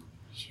berättelse.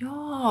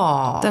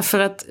 Ja. Därför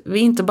att vi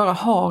inte bara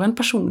har en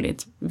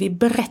personlighet, vi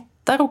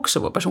berättar också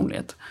vår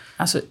personlighet.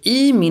 Alltså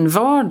i min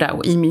vardag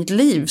och i mitt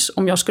liv,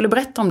 om jag skulle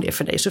berätta om det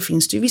för dig, så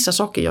finns det ju vissa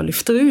saker jag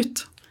lyfter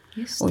ut.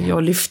 Just det. Och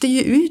jag lyfter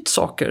ju ut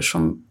saker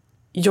som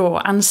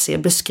jag anser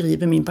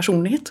beskriver min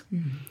personlighet.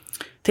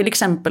 Till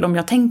exempel om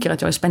jag tänker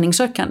att jag är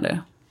spänningssökande,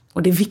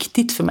 och det är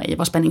viktigt för mig att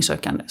vara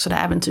spänningssökande, så det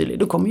är äventyrligt,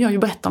 då kommer jag ju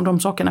berätta om de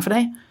sakerna för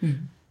dig.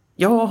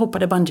 Jag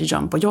hoppade bungee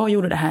jump, och jag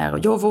gjorde det här, och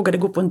jag vågade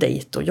gå på en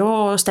dejt, och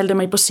jag ställde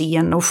mig på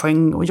scen och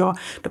sjöng, och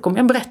då kommer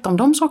jag berätta om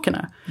de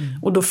sakerna.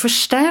 Och då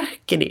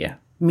förstärker det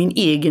min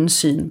egen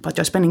syn på att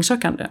jag är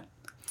spänningssökande.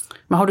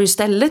 Men har du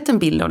istället en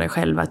bild av dig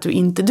själv att du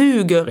inte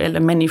duger, eller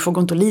människor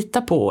går inte att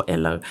lita på,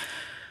 eller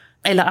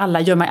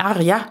alla gör mig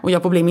arga och jag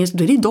har problem med,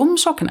 då är det de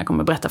sakerna jag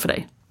kommer berätta för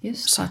dig.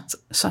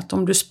 Så att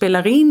om du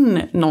spelar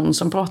in någon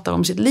som pratar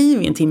om sitt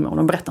liv i en timme, och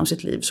de berättar om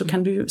sitt liv, så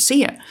kan du ju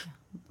se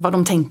vad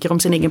de tänker om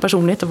sin egen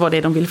personlighet och vad det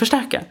är de vill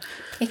förstärka.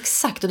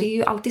 Exakt, och det är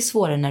ju alltid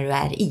svårare när du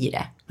är i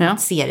det,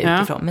 att se det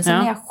utifrån. Men sen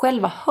när jag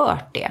själv har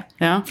hört det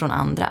från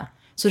andra,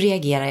 så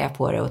reagerar jag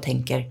på det och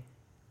tänker,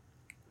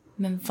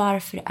 men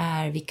varför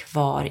är vi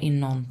kvar i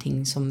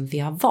någonting som vi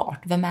har varit?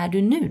 Vem är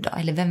du nu då?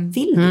 Eller vem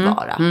vill du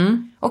vara?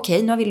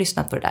 Okej, nu har vi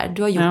lyssnat på det där.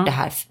 Du har gjort det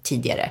här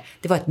tidigare.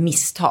 Det var ett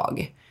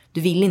misstag.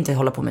 Du vill inte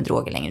hålla på med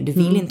droger längre. Du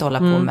vill inte hålla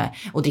på med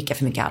att dricka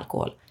för mycket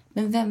alkohol.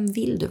 Men vem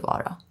vill du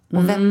vara?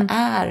 Och vem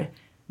är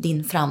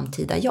din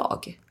framtida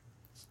jag?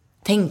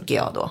 Tänker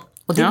jag då.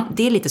 Och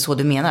det är lite så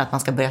du menar, att man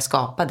ska börja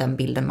skapa den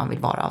bilden man vill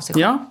vara av sig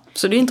själv. Ja,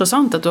 så det är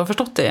intressant att du har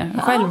förstått det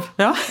själv.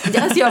 Ja.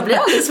 Alltså, jag blir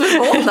alldeles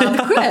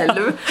förvånad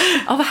själv.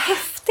 Ja, vad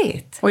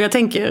häftigt. Och jag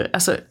tänker,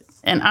 alltså,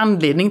 en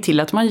anledning till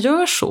att man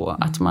gör så,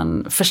 att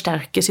man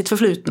förstärker sitt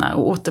förflutna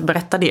och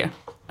återberättar det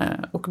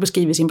och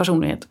beskriver sin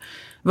personlighet,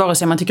 vare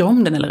sig man tycker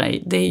om den eller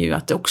ej, det är ju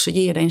att det också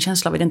ger dig en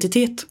känsla av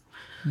identitet.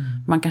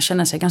 Man kan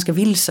känna sig ganska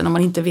vilsen om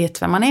man inte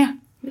vet vem man är.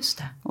 Just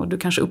det. Och du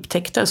kanske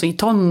upptäckte, alltså i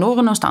tonår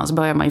någonstans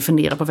börjar man ju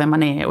fundera på vem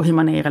man är och hur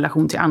man är i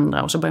relation till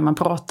andra. Och så börjar man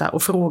prata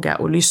och fråga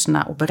och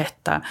lyssna och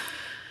berätta.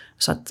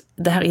 Så att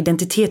det här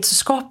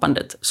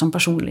identitetsskapandet som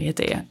personlighet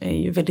är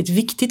ju väldigt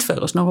viktigt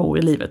för oss några år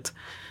i livet.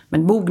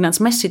 Men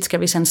mognadsmässigt ska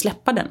vi sen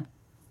släppa den.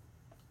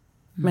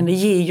 Men det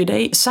ger ju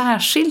dig,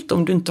 särskilt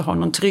om du inte har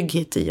någon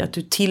trygghet i att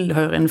du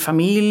tillhör en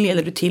familj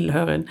eller du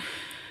tillhör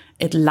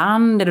ett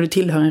land eller du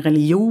tillhör en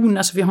religion.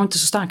 Alltså vi har inte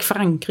så stark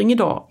förankring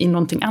idag i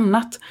någonting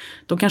annat.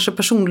 Då kanske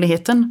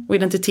personligheten och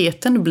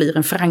identiteten blir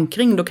en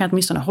förankring. Då kan jag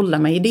åtminstone hålla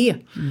mig i det.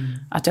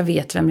 Att jag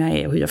vet vem jag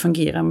är och hur jag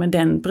fungerar. Men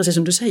den, precis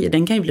som du säger,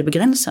 den kan ju bli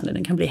begränsande.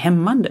 Den kan bli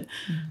hämmande.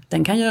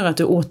 Den kan göra att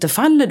du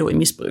återfaller då i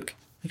missbruk.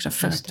 Liksom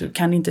för att du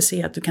kan inte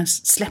se att du kan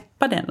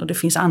släppa den. Och det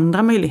finns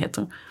andra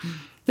möjligheter.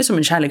 Det är som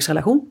en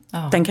kärleksrelation.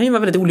 Ja. Den kan ju vara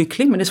väldigt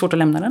olycklig, men det är svårt att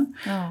lämna den.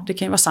 Ja. Det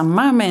kan ju vara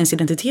samma med ens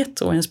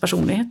identitet och ens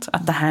personlighet.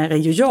 Att det här är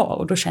ju jag,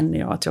 och då känner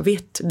jag att jag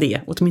vet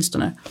det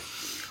åtminstone.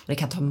 Det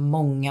kan ta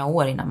många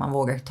år innan man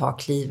vågar ta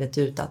klivet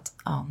ut att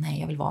nej,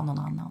 jag vill vara någon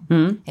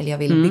annan. Eller jag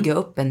vill bygga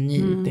upp en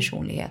ny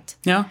personlighet.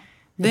 Ja,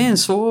 det är en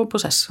svår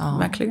process,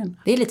 verkligen.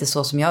 Det är lite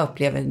så som jag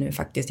upplever nu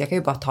faktiskt. Jag kan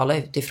ju bara tala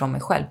utifrån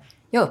mig själv.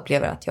 Jag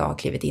upplever att jag har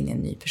klivit in i en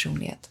ny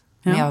personlighet.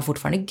 Men jag har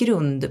fortfarande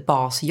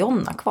grundbas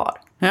Jonna kvar.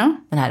 Ja.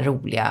 Den här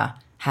roliga,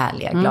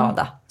 härliga,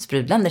 glada,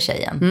 sprudlande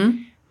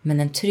tjejen. Men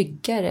en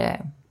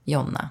tryggare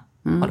Jonna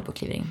håller på att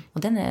kliva in.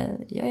 Och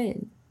jag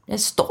är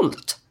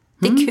stolt.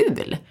 Det är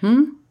kul.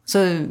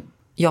 Så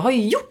jag har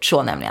ju gjort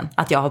så nämligen.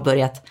 Att jag har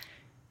börjat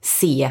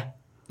se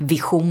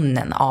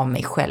visionen av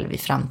mig själv i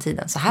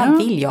framtiden. Så här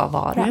vill jag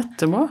vara.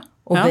 Jättebra.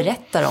 Och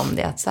berättar om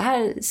det. Att så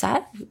här,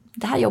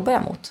 det här jobbar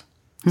jag mot.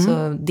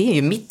 Så det är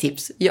ju mitt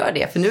tips. Gör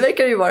det. För nu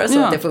verkar det ju vara så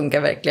att det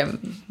funkar verkligen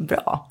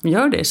bra.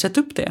 Gör det. Sätt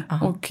upp det.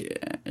 Aha. Och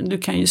du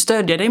kan ju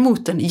stödja dig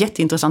mot en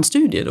jätteintressant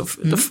studie.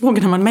 Då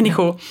frågar man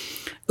människor,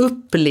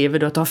 upplever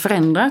du att det har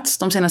förändrats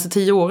de senaste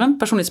 10 åren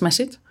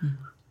personlighetsmässigt?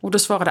 Och då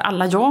svarade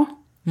alla ja.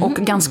 Och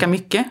ganska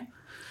mycket.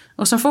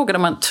 Och sen frågade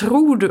man,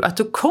 tror du att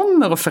du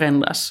kommer att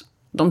förändras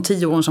de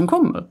 10 åren som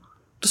kommer?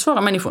 Då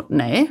svarar människor,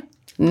 nej.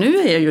 Nu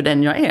är jag ju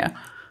den jag är.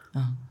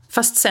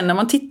 Fast sen när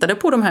man tittade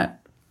på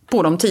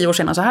de 10 år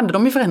sedan så hade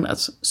de ju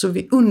förändrats. Så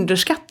vi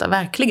underskattar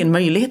verkligen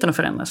möjligheten att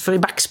förändras. För i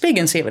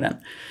backspegeln ser vi den.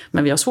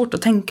 Men vi har svårt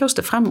att tänka oss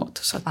det framåt.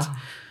 Så att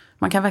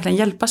man kan verkligen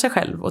hjälpa sig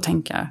själv och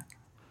tänka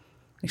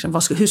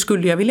liksom, hur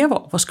skulle jag vilja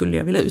vara? Vad skulle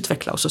jag vilja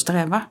utveckla och så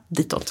sträva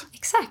ditåt?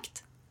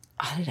 Exakt.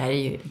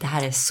 Det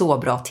här är så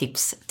bra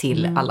tips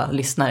till alla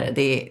lyssnare.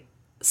 Det är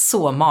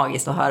så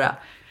magiskt att höra.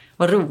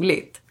 Vad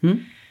roligt.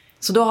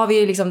 Så då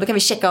då kan vi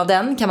checka av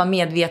den. Kan man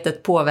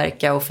medvetet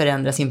påverka och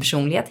förändra sin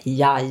personlighet?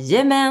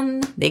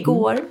 Jajamän, det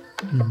går.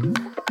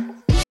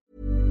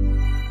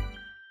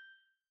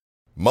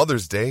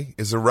 Mother's Day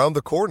is around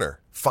the corner.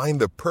 Find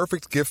the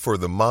perfect gift for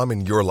the mom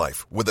in your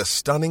life with a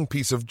stunning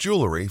piece of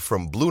jewelry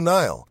from Blue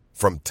Nile.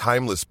 From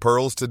timeless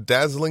pearls to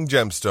dazzling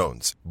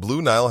gemstones,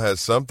 Blue Nile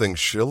has something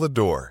she'll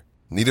adore.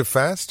 Need it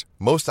fast?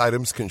 Most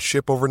items can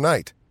ship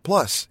overnight.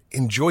 Plus,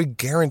 enjoy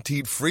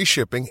guaranteed free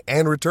shipping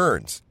and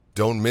returns.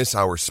 Don't miss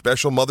our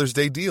special Mother's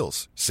Day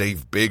deals.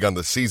 Save big on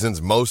the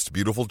season's most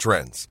beautiful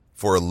trends.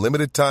 For a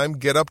limited time,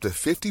 get up to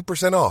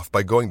 50% off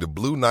by going to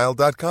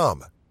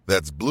BlueNile.com.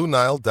 That's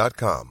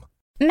BlueNile.com.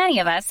 Many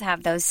of us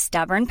have those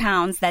stubborn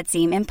pounds that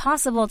seem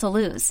impossible to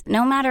lose,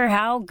 no matter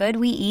how good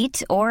we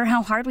eat or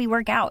how hard we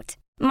work out.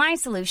 My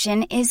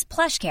solution is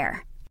PlushCare.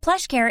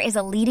 PlushCare is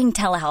a leading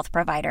telehealth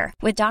provider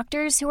with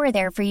doctors who are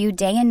there for you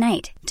day and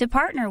night to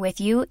partner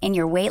with you in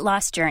your weight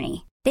loss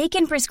journey. They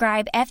can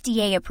prescribe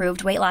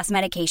FDA-approved weight loss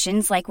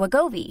medications like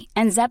Wegovy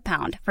and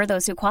Zepbound for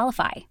those who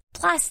qualify.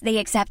 Plus, they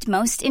accept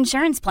most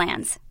insurance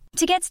plans.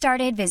 To get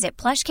started,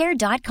 visit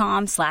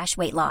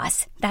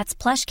plushcare.com/weightloss. That's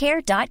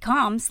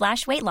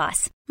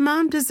plushcare.com/weightloss.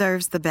 Mom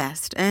deserves the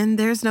best, and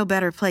there's no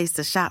better place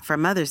to shop for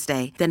Mother's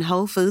Day than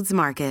Whole Foods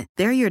Market.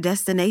 They're your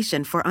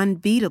destination for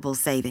unbeatable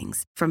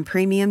savings, from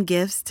premium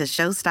gifts to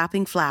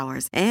show-stopping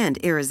flowers and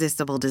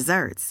irresistible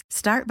desserts.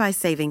 Start by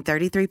saving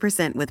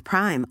 33% with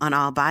Prime on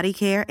all body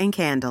care and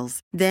candles.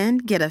 Then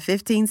get a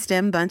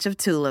 15-stem bunch of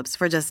tulips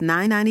for just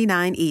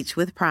 $9.99 each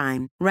with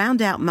Prime.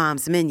 Round out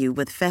Mom's menu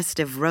with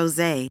festive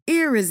rosé,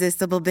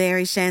 irresistible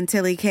berry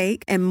chantilly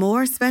cake, and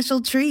more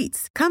special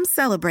treats. Come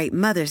celebrate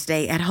Mother's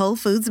Day at Whole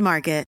Foods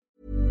Market.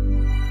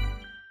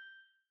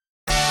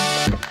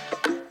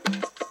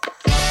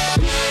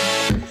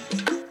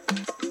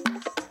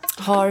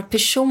 Har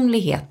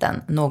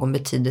personligheten någon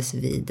betydelse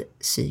vid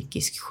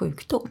psykisk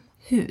sjukdom?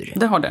 Hur?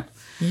 Det har det.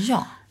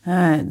 Ja.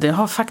 Det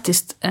har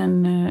faktiskt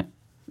en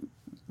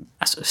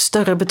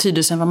större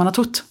betydelse än vad man har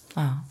trott.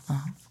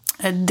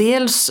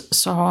 Dels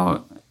så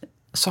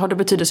har det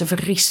betydelse för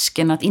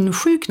risken att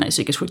insjukna i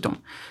psykisk sjukdom.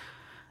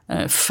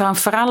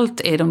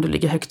 Framförallt är det om du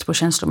ligger högt på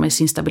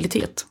känslomässig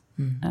instabilitet.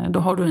 Då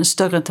har du en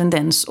större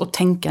tendens att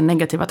tänka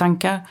negativa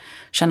tankar,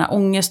 känna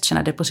ångest,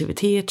 känna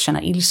depressivitet,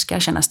 känna ilska,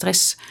 känna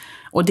stress.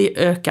 Och det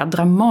ökar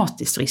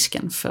dramatiskt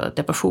risken för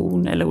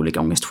depression eller olika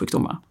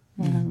ångestsjukdomar.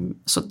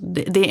 Så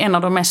det är en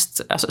av de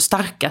mest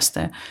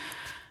starkaste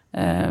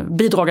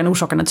bidragande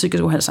orsakerna till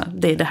psykisk ohälsa.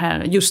 Det är det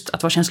här just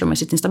att vara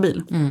känslomässigt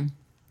instabil.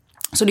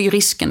 Så det är ju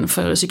risken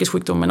för psykisk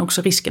sjukdom, men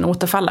också risken att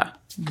återfalla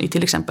i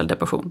till exempel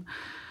depression.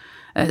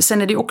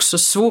 Sen är det också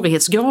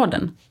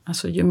svårighetsgraden.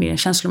 Alltså ju mer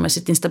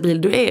känslomässigt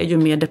instabil du är, ju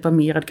mer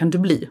deprimerad kan du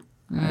bli.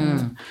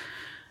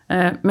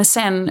 Men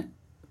sen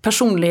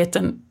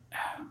personligheten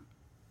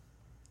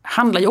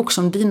handlar ju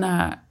också om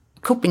dina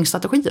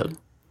copingstrategier.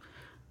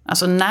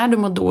 Alltså när du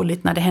mår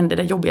dåligt, när det händer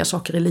det jobbiga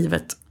saker i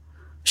livet,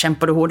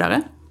 kämpar du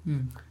hårdare?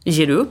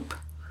 Ger du upp?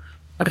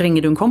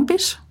 Ringer du en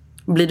kompis?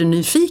 Blir du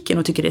nyfiken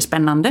och tycker det är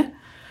spännande?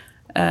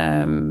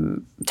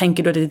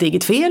 Tänker du att det är ditt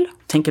eget fel?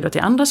 Tänker du att det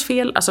är andras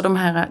fel? Alltså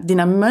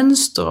dina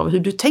mönster av hur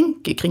du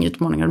tänker kring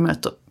utmaningar du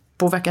möter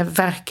påverkar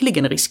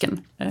verkligen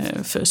risken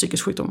för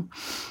psykisk sjukdom.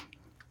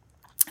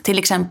 Till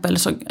exempel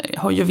så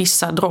har ju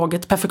vissa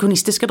draget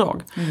perfektionistiska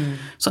drag.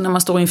 Så när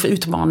man står inför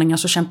utmaningar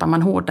så kämpar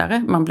man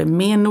hårdare. Man blir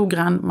mer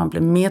noggrann, man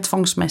blir mer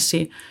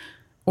tvångsmässig.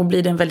 Och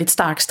blir det en väldigt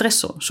stark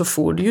stressor så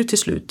får du ju till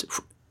slut,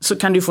 så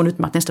kan du få en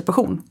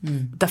utmattningsdepression.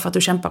 Därför att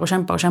du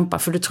kämpar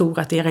för du tror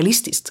att det är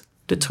realistiskt.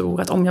 Du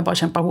tror att om jag bara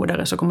kämpar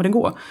hårdare så kommer det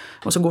gå.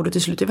 Och så går du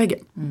till slut i väggen.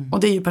 Och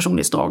det är ju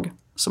personlighetsdrag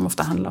som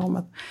ofta handlar om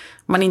att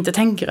man inte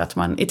tänker att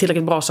man är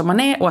tillräckligt bra som man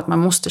är och att man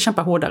måste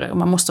kämpa hårdare och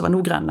man måste vara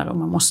noggrannare och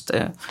man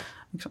måste...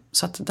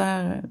 Så att det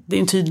är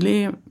en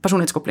tydlig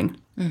personlighetskoppling.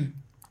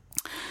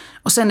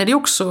 Och sen är det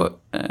också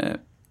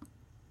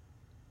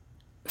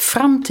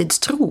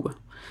framtidstro.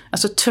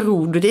 Alltså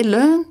tror du det är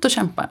lönt att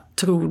kämpa?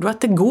 Tror du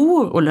att det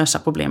går att lösa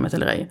problemet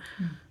eller ej?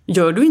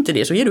 Gör du inte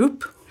det så ger du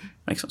upp.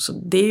 Så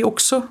det är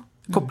också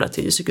kopplat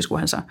till psykisk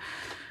ohälsa.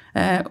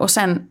 Och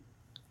sen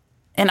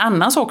en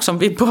annan sak som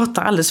vi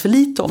pratar alldeles för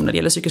lite om när det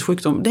gäller psykisk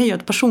sjukdom, det är ju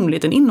att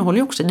personligheten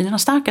innehåller också dina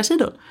starka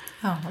sidor.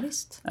 Ja,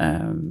 visst.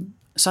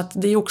 Så att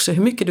det är också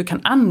hur mycket du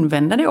kan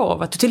använda dig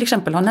av. Att du till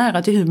exempel har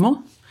nära till humor.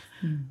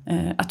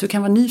 Att du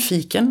kan vara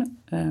nyfiken.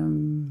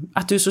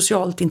 Att du är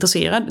socialt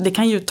intresserad. Det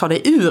kan ju ta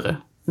dig ur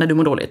när du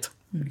mår dåligt.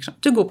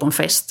 Du går på en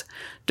fest.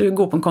 Du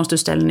går på en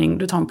konstutställning.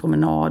 Du tar en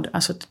promenad.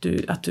 Alltså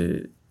att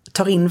du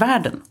tar in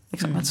världen.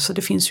 Alltså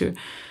det finns ju...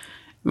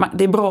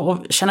 Det är bra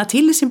att känna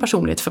till sin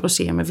personlighet för att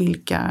se med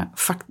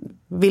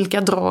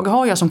vilka drag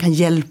har jag som kan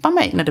hjälpa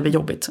mig när det blir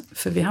jobbigt.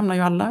 För vi hamnar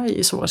ju alla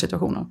i svåra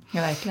situationer.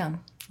 Ja, verkligen.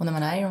 Och när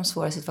man är i de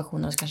svåra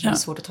situationerna så kanske det är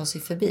svårt att ta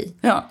sig förbi.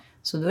 Ja.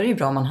 Så då är det ju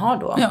bra om man har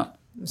då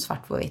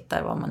svart på vitt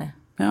där vad man är.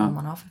 Ja. Vad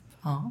man har för.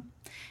 Ja.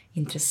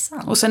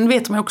 Intressant. Och sen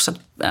vet man ju också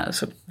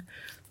att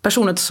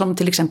personer som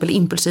till exempel är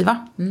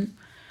impulsiva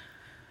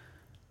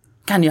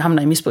kan ju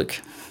hamna i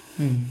missbruk.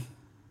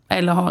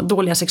 Eller ha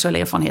dåliga sexuella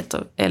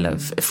erfarenheter.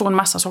 Eller få en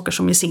massa saker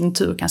som i sin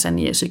tur kan sen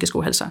ge psykisk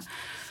ohälsa.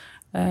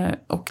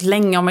 Och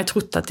länge har man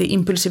trott att det är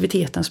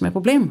impulsiviteten som är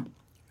problem.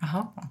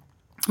 Aha.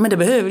 Men det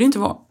behöver det inte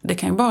vara. Det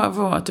kan ju bara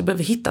vara att du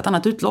behöver hitta ett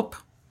annat utlopp.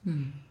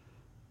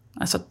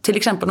 Alltså till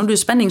exempel om du är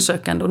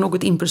spänningssökande och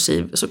något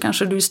impulsiv så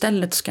kanske du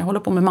istället ska hålla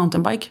på med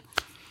mountainbike.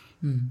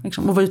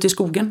 Och vara ute i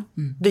skogen.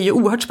 Det är ju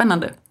oerhört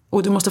spännande.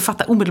 Och du måste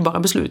fatta omedelbara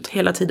beslut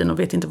hela tiden och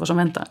vet inte vad som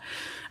väntar.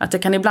 Att det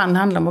kan ibland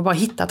handla om att bara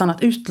hitta ett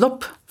annat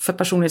utlopp för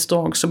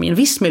personlighetsdrag som i en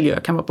viss miljö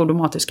kan vara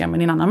problematiska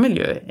men i en annan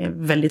miljö är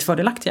väldigt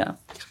fördelaktiga.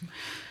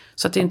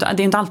 Så att det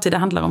är inte alltid det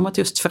handlar om att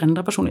just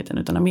förändra personligheten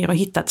utan mer att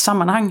hitta ett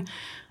sammanhang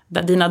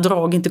där dina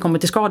drag inte kommer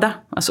till skada,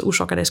 alltså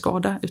orsakar dig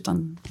skada,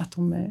 utan att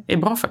de är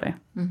bra för dig.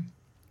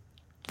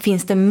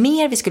 Finns det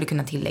mer vi skulle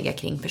kunna tillägga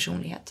kring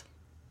personlighet?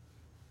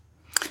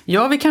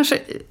 Ja, vi kanske,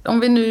 om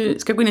vi nu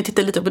ska gå in och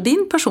titta lite på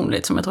din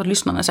personlighet som jag tror att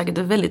lyssnarna säkert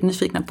är väldigt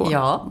nyfikna på,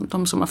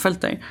 de som har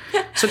följt dig,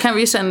 så kan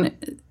vi sen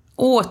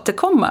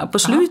återkomma på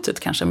slutet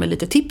kanske med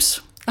lite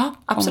tips. Ja,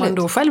 absolut. Om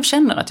man då själv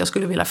känner att jag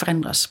skulle vilja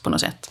förändras på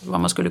något sätt, vad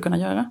man skulle kunna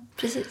göra.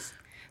 Precis.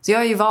 Så jag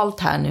har ju valt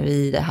här nu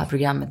i det här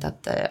programmet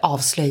att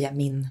avslöja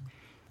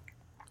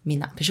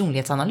min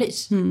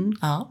personlighetsanalys.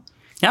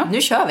 Ja.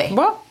 Nu kör vi.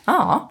 Bra.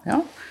 Ja.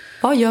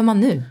 Vad gör man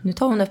nu? Nu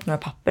tar hon upp några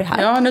papper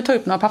här. Ja, nu tar jag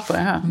upp några papper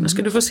här. Nu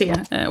ska du få se.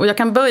 Och jag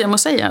kan börja med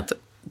att säga att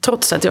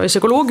trots att jag är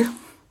psykolog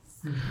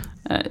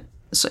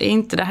så är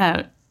inte det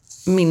här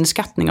min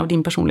skattning av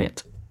din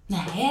personlighet.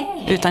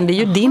 Nej. Utan det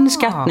är ju din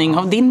skattning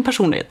av din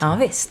personlighet. Ja,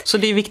 visst. Så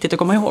det är viktigt att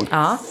komma ihåg.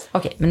 Ja,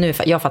 okej. Men nu,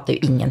 jag fattar ju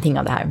ingenting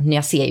av det här. Men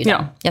jag ser ju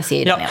den. Jag ser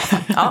ju den i alla fall.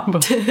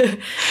 Ja.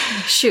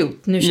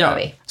 Shoot, nu kör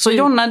vi. Så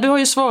Jonna, du har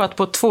ju svarat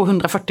på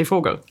 240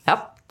 frågor.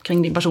 Ja.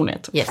 Kring din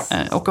personlighet. Yes.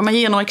 Och om jag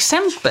ger några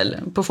exempel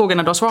på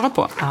frågorna du har svarat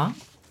på. Ja.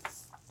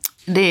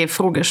 Det är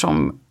frågor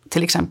som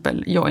till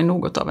exempel, jag är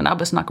något av en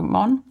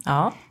arbetsnarkoman.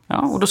 Ja. Ja,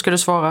 och då ska du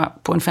svara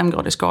på en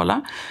 5-gradig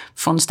skala.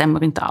 Från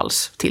stämmer inte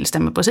alls till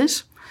stämmer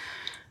precis.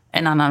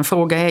 En annan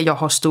fråga är, jag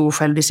har stor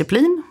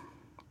självdisciplin.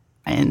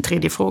 En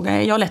tredje fråga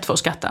är, jag är lätt för att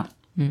skratta.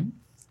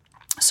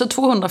 Så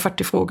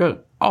 240 frågor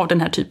av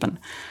den här typen.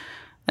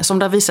 Som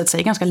det har visat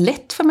sig ganska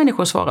lätt för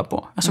människor att svara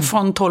på. Alltså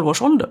från 12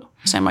 års ålder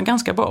så är man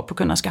ganska bra på att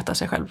kunna skatta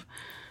sig själv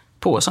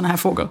på sådana här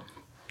frågor.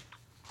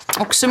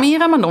 Och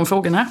summerar man de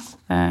frågorna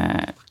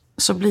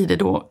så blir det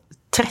då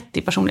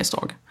 30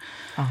 personlighetsdrag.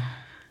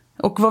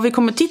 Och vad vi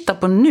kommer titta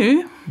på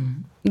nu,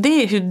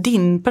 det är hur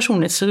din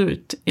personlighet ser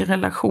ut i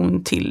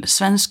relation till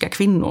svenska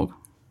kvinnor.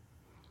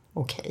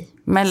 Okej.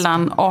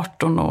 Mellan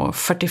 18 och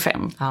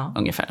 45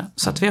 ungefär.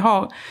 Så att vi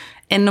har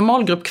en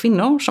normalgrupp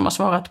kvinnor som har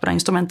svarat på det här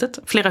instrumentet.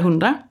 Flera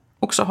hundra.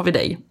 Och så har vi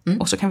dig.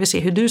 Och så kan vi se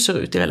hur du ser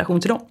ut i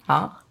relation till dem.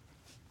 Ja.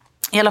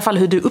 I alla fall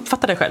hur du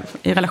uppfattar dig själv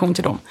i relation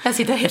till dem. Jag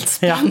sitter helt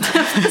spänd.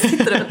 Jag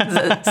sitter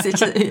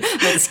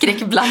med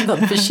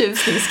skräckblandad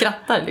förtjusning och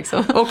skrattar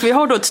liksom. Och vi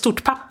har då ett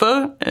stort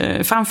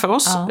papper framför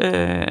oss.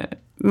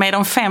 Med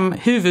de 5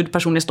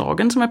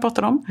 huvudpersonlighetsdragen som jag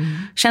pratade om.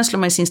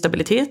 Känslomässig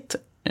instabilitet,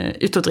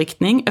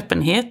 utåtriktning,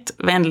 öppenhet,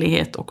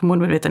 vänlighet och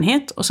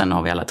målmedvetenhet. Och sen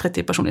har vi alla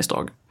 30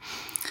 personlighetsdrag.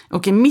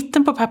 Och i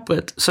mitten på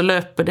pappret så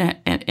löper det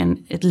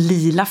ett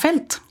lila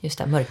fält. Just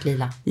det,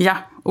 mörklila. Ja,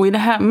 och i det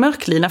här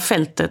mörklila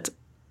fältet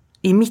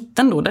i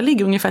mitten då, där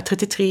ligger ungefär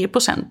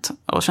 33%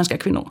 av svenska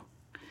kvinnor.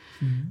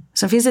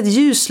 Sen finns ett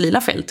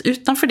ljuslila fält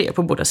utanför det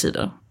på båda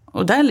sidor.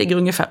 Och där ligger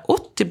ungefär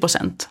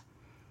 80%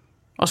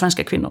 av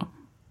svenska kvinnor.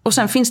 Och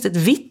sen finns det ett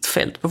vitt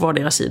fält på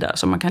vardera sida.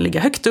 Så man kan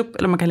ligga högt upp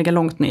eller man kan ligga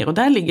långt ner. Och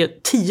där ligger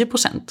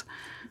 10%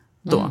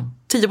 då.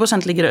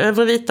 10% ligger i det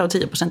övre vita och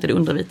 10% i det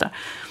undre vita.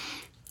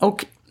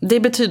 Och det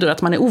betyder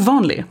att man är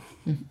ovanlig.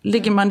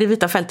 Ligger man i det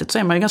vita fältet så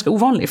är man ju ganska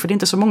ovanlig. För det är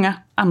inte så många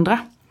andra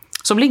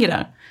som ligger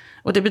där.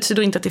 Och det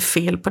betyder inte att det är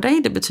fel på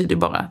dig. Det betyder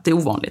bara att det är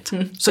ovanligt.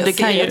 Så det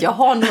kan ju... Jag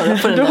har några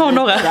på den du har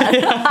några.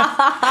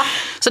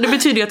 Så det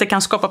betyder ju att det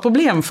kan skapa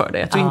problem för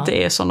dig. Att du inte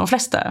är som de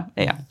flesta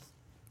är.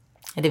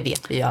 Det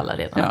vet vi ju alla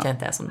redan, att jag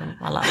inte är som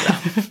alla andra.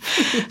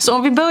 Så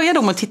om vi börjar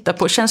då med att titta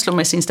på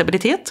känslomässig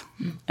instabilitet.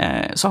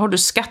 Så har du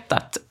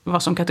skattat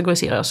vad som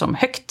kategoriseras som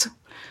högt.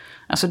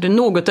 Alltså du är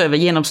något över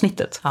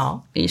genomsnittet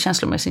i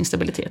känslomässig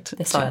instabilitet.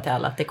 Det sa jag till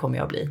alla att det kommer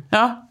jag att bli.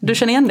 Ja, du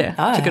känner igen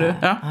det, tycker du?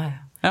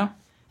 Ja.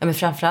 Ja, men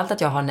framförallt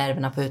att jag har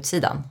nerverna på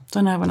utsidan. Du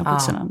har nerverna på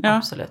utsidan,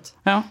 absolut.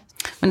 Ja.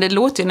 Men det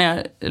låter ju när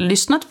jag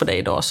lyssnat på dig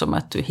idag som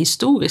att du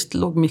historiskt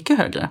låg mycket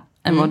högre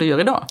än vad du gör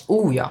idag.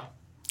 Oh ja,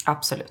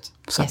 absolut.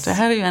 Så att det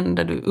här är ju en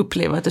där du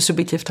upplever att det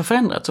subjektivt har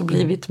förändrats och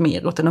blivit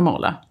mer åt det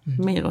normala.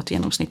 Mer åt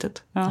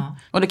genomsnittet. Ja.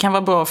 Och det kan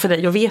vara bra för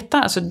dig att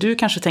veta. Alltså du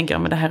kanske tänker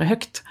att det här är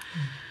högt.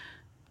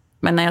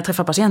 Men när jag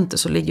träffar patienter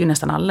så ligger ju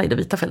nästan alla i det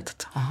vita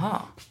fältet.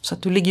 Aha. Så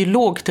att du ligger ju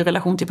lågt i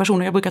relation till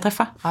personer jag brukar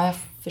träffa. Ja, jag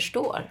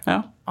förstår.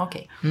 Ja.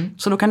 Okej.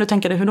 Så då kan du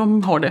tänka dig hur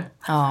de har det.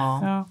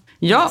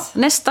 Ja,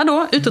 nästa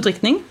då,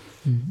 utåtriktning.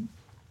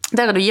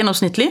 Där är du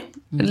genomsnittlig.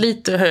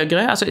 Lite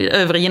högre, alltså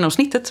övre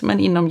genomsnittet, men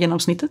inom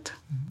genomsnittet.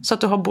 Så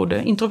att du har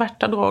både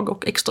introverta drag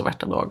och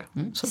extroverta drag.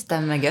 Så.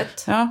 Stämmer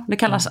gött. Ja, det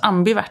kallas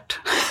ambivert.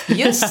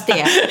 Just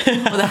det.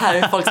 Och det här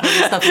är folk som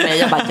har lyssnat på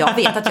mig. Jag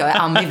vet att jag är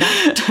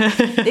ambivert.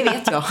 Det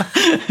vet jag.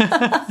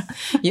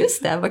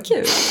 Just det, vad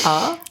kul.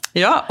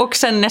 Ja, och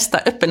sen nästa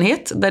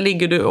öppenhet. Där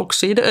ligger du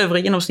också i det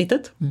övre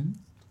genomsnittet.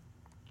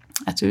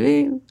 Att du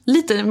är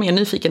lite mer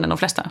nyfiken än de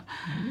flesta.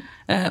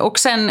 Och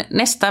sen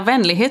nästa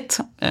vänlighet.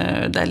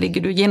 Där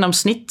ligger du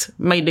genomsnitt.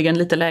 Möjligen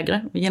lite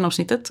lägre i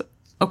genomsnittet.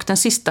 Och den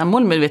sista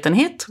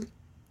målmedvetenhet.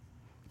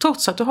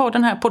 Trots att du har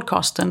den här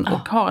podcasten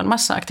och har en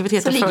massa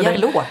aktiviteter för dig.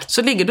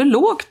 Så ligger du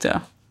lågt.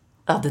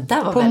 Ja, det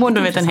där var på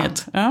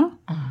målmedvetenhet. Ja.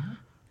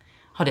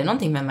 Har det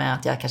någonting med mig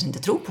att jag kanske inte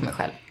tror på mig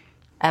själv?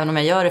 Även om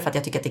jag gör det för att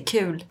jag tycker att det är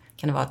kul.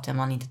 Kan det vara att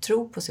man inte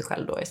tror på sig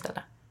själv då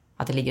istället?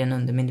 Att det ligger en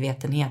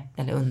undermedvetenhet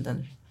eller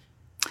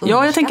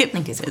Ja, jag tänker,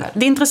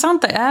 det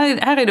intressanta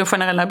här är den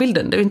generella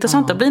bilden. Det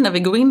intressanta blir när vi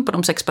går in på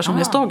de 6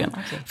 personlighetsdragen.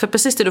 Okay. För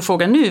precis det du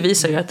frågar nu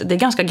visar ju att det är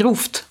ganska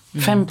grovt.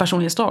 5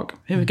 personlighetsdrag.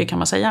 Hur mycket kan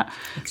man säga?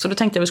 Så då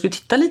tänkte jag att vi skulle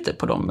titta lite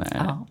på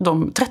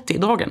de 30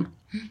 dragen.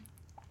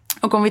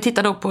 Och om vi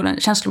tittar då på den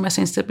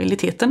känslomässiga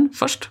instabiliteten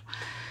först.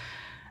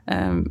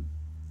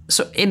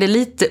 Så är det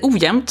lite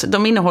ojämnt.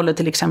 De innehåller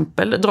till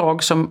exempel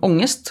drag som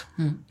ångest,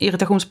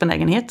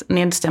 irritationsbenägenhet,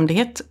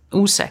 nedstämdhet,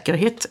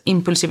 osäkerhet,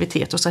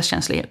 impulsivitet och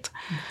stresskänslighet.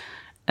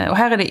 Och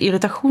här är det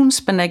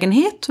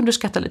irritationsbenägenhet och du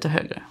skattar lite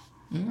högre.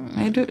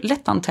 Är du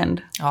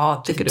lättantänd?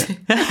 Ja, tycker du?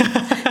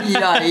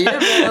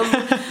 Jajamän.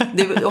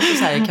 Det är också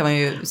så här kan man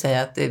ju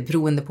säga att det är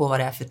beroende på vad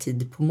det är för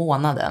tid på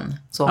månaden.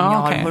 Så om jag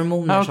har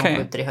hormoner som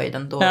skjuter i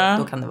höjden då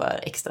kan det vara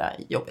extra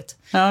jobbigt.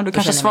 Ja, du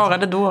kanske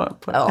svarade då.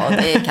 På det. Ja,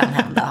 det kan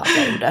hända att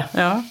jag gjorde.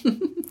 Ja.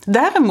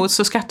 Däremot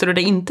så skattar du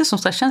dig inte som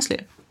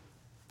stresskänslig.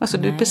 Alltså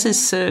du är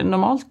precis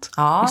normalt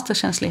i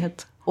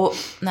stresskänslighet.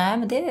 Nej,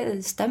 men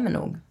det stämmer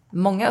nog.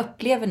 Många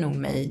upplever nog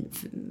mig...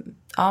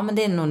 Ja, men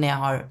det är nog när jag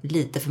har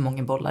lite för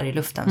många bollar i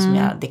luften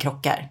som det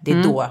krockar. Det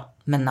är då.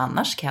 Men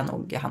annars kan jag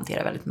nog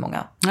hantera väldigt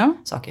många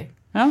saker.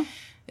 Ja.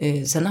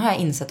 Sen har jag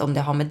insett om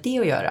det har med det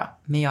att göra.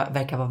 Men jag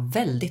verkar vara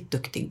väldigt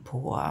duktig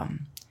på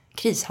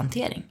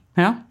krishantering.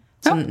 Ja.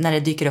 Så när det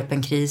dyker upp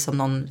en kris, om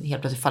någon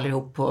helt plötsligt faller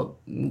ihop på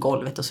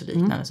golvet och så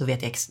liknande, så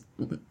vet jag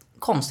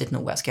konstigt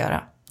nog vad jag ska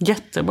göra.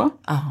 Jättebra.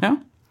 Ja.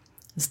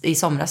 I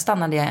somras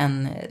stannade jag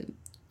en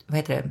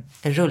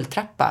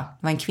rulltrappa.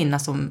 Det var en kvinna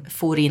som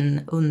for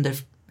in under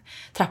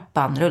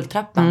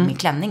rulltrappan med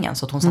klänningen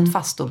så att hon satt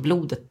fast och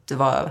blodet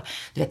var,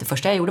 det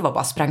första jag gjorde var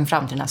bara sprang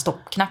fram till den här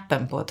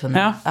stoppknappen på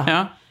tunneln.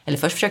 Ja. Eller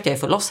först försökte jag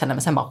få loss henne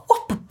men sen bara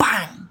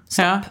bang,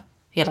 stopp.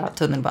 Hela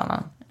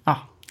tunnelbanan. Ja.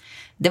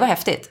 Det var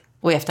häftigt.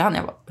 Och i efterhand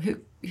jag bara,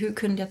 hur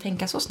kunde jag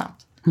tänka så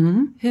snabbt?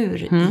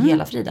 Hur i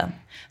hela friden?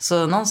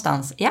 Så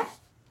någonstans,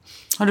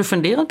 Har du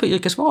funderat på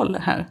yrkesval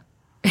här?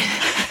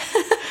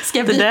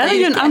 Ska det där är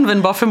ju en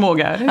användbar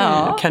förmåga. Det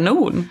är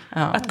kanon.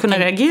 Ja, att kunna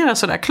reagera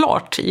så där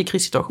klart i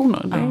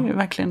krissituationer. Det är ju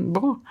verkligen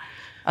bra.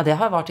 Ja, det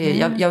har varit...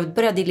 Jag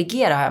börjar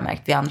delegera, har jag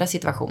märkt, vid andra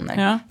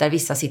situationer. Ja. Där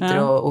vissa sitter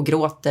och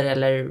gråter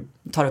eller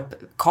tar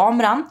upp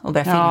kameran och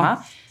börjar filma.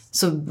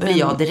 Så blir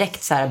jag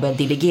direkt så här, börjar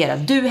delegera.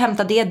 Du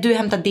hämtar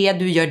det,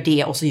 du gör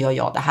det och så gör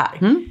jag det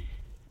här.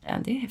 Ja,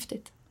 det är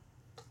häftigt.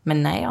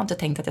 Men nej, jag har inte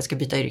tänkt att jag ska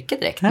byta yrke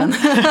direkt. Men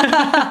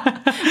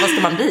vad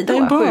ska man bli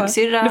då?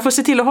 Sjuksyrra? Du får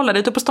se till att hålla dig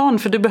ute på stan,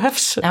 för du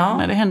behövs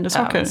när det händer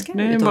saker.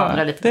 Det är bra.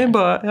 Det är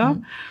bra, ja.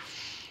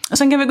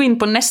 Sen kan vi gå in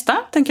på nästa,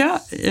 tänker jag.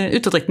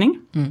 Utåtriktning.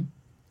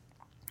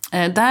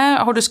 Där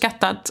har du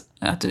skattat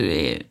att du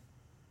är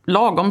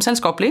lagom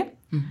sällskaplig.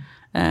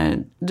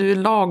 Du är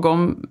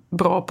lagom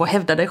bra på att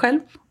hävda dig själv.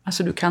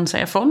 Alltså du kan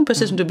säga ifrån,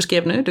 precis som du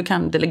beskrev nu. Du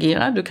kan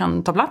delegera, du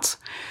kan ta plats.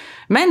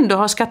 Men du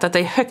har skattat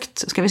dig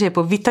högt, ska vi se,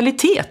 på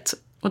vitalitet.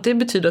 Och det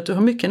betyder att du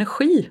har mycket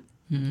energi.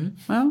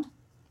 Ja.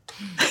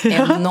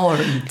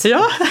 Enormt.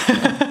 Ja.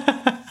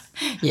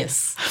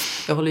 Yes.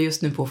 Jag håller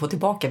just nu på att få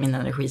tillbaka min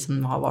energi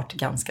som har varit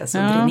ganska så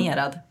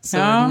dränerad.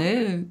 Så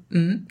nu...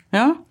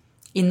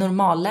 I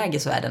normalläge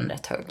så är den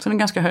rätt hög. Så den är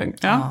ganska hög?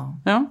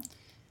 Ja.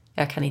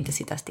 Jag kan inte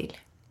sitta still.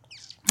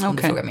 Om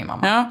du frågar min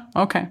mamma.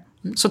 Ja, okej.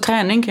 Så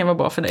träning kan vara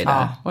bra för dig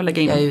där. Och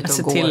lägga in. Jag är ute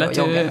och går och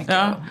joggar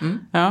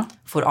mycket.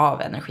 Får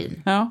av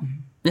energin. Ja,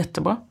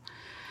 jättebra.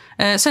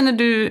 Sen är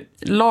du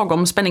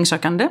lagom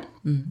spänningssökande.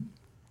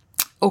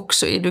 Och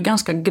så är du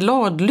ganska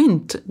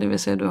gladlynt. Det vill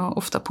säga du har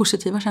ofta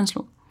positiva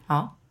känslor.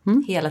 Ja,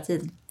 hela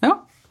tiden.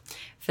 Ja.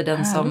 För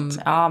den som...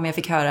 Ja, men jag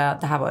fick höra...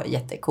 Det här var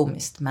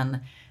jättekomiskt, men...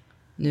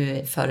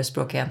 Nu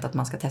förespråkar jag inte att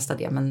man ska testa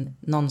det. Men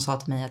någon sa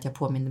till mig att jag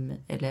påminner...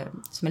 Eller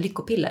som en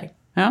lyckopiller.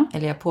 Ja.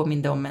 Eller jag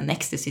påminner om en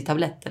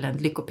ecstasy-tablett eller en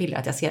lyckopiller.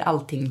 Att jag ser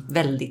allting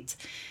väldigt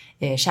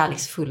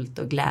kärleksfullt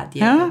och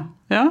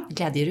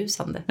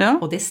glädjerusande. Ja.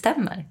 Och det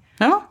stämmer.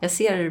 Ja. Jag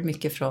ser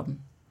mycket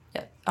från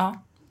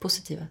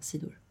positiva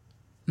sidor.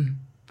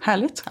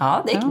 Härligt.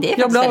 Ja, det är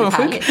faktiskt väldigt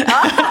härligt.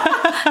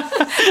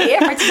 Det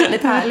är faktiskt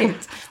väldigt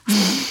härligt.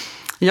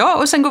 Ja,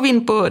 och sen går vi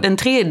in på den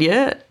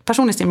tredje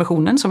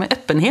personlighetsdimensionen som är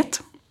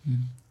öppenhet.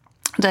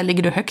 Där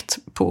ligger du högt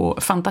på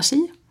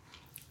fantasi.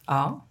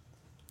 Ja.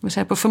 Det vill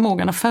säga på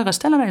förmågan att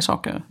föreställa dig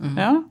saker.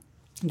 Ja.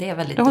 Det är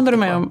väldigt... Det håller du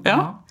med om.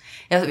 Ja.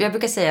 Jag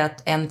brukar säga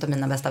att en av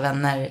mina bästa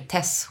vänner,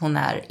 Tess, hon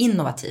är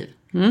innovativ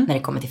när det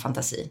kommer till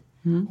fantasi.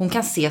 Hon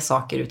kan se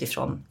saker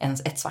utifrån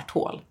ett svart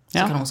hål. Så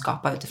kan hon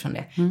skapa utifrån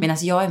det. Medan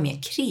jag är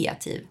mer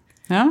kreativ.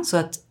 Ja. Så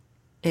att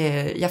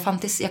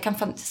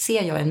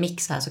ser jag en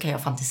mix här så kan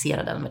jag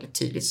fantisera den väldigt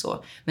tydligt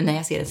så. Men när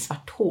jag ser ett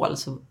svart hål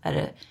så är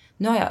det...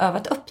 Nu har jag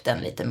övat upp den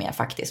lite mer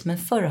faktiskt. Men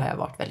förr har jag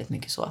varit väldigt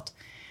mycket så att...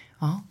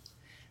 Ja.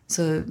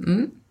 Så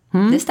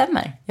det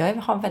stämmer. Jag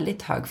har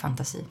väldigt hög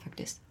fantasi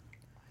faktiskt.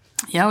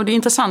 Ja, och det är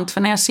intressant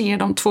för när jag ser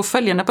de 2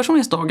 följande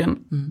personlighetsdragen,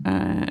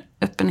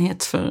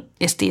 öppenhet för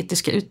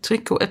estetiska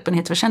uttryck och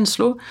öppenhet för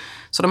känslor,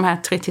 så de här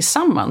 3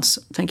 tillsammans,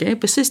 tänker jag, är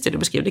precis det du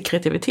beskrev, det är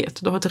kreativitet.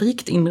 Du har ett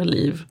rikt inre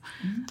liv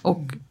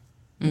och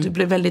du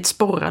blir väldigt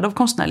sporrad av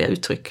konstnärliga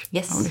uttryck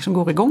och liksom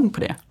går igång på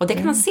det. Och det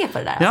kan man se på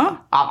det där. Ja,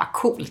 vad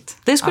coolt.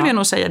 Det skulle jag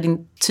nog säga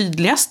din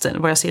tydligaste,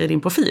 vad jag ser i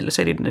din profil,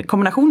 så är det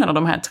kombinationen av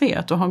de här 3,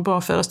 att du har en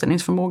bra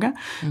föreställningsförmåga,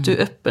 du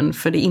är öppen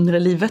för det inre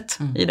livet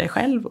i dig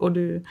själv och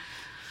du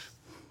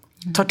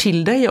tar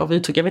till dig av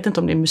uttryck. Jag vet inte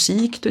om det är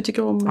musik du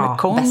tycker om,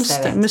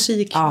 konst,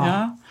 musik.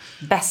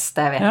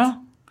 Bästa jag vet.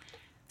 Ja.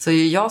 Så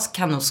jag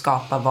kan nog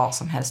skapa vad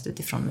som helst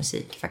utifrån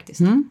musik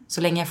faktiskt.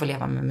 Så länge jag får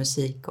leva med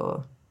musik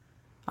och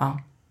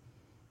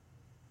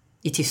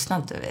i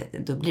tystnad,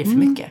 då blir det för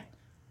mycket.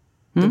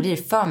 Då blir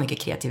det för mycket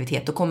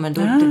kreativitet. Då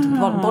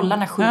kommer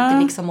bollarna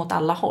skjuter liksom åt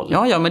alla håll.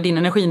 Ja, med din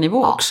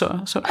energinivå också.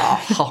 Så.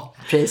 Ja,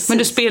 precis. Men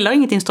du spelar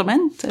inget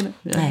instrument? Eller?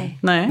 Nej,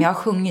 men jag har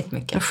sjungit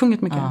mycket. Jag har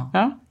sjungit mycket, ja.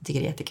 Jag tycker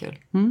det är jättekul.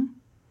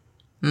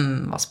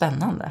 Vad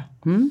spännande.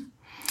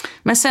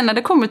 Men sen när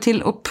det kommer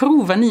till att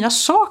prova nya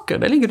saker,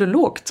 där ligger du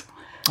lågt.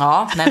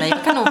 Ja, men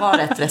jag kan nog vara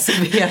rätt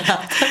reserverad.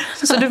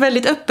 Så du är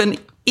väldigt öppen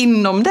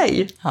inom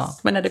dig. Ja.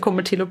 Men när det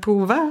kommer till att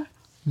prova...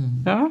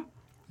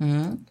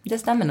 Det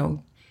stämmer nog.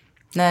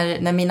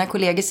 När mina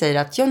kollegor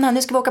säger att Jonna,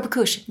 nu ska vi åka på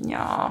kurs.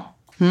 Ja,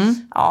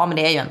 men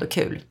det är ju ändå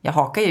kul. Jag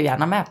hakar ju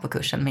gärna med på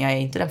kursen, men jag är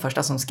inte den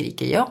första som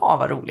skriker, ja,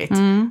 vad roligt.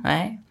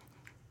 Nej,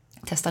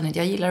 testa nytt.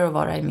 Jag gillar att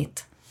vara i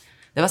mitt...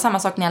 Det var samma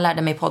sak när jag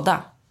lärde mig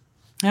podda.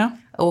 Ja.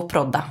 Och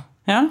prodda.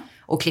 Ja.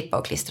 Och klippa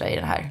och klistra i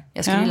det här.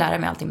 Jag skulle lära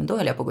mig allting, men då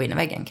höll jag på att gå in i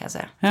väggen, kan jag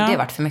säga. För det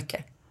varit för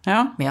mycket.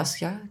 Ja. Men jag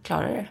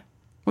klarade det.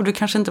 Och du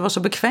kanske inte var så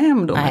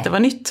bekväm då, att det var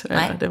nytt?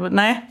 Nej. Det var,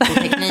 nej. Och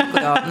teknik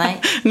och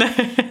nej.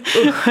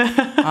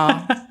 Ja.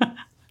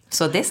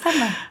 Så det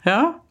stämmer.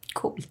 Ja.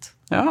 Coolt.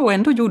 Ja, och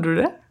ändå gjorde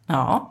du det.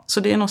 Ja. Så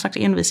det är någon slags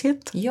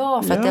envishet.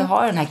 Ja, för att det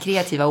har den här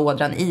kreativa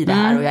ådran i det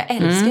här. Och jag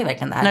älskar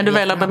verkligen det här. När du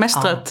väl har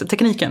bemästrat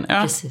tekniken.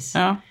 Ja. Precis.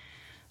 Ja.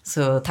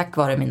 Så tack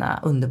vare mina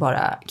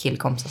underbara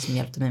killkompisar som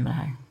hjälpte mig med det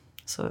här.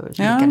 Så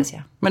lyckades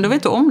jag. Men då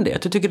vet du om det.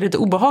 Att du tycker det är lite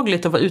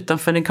obehagligt att vara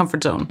utanför din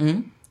comfort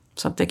zone.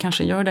 Så att det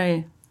kanske gör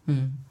dig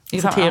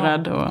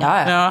irriterad. Och,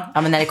 ja,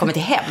 men när det kommer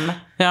till hem.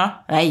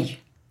 Nej.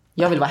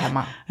 Jag vill vara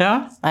hemma.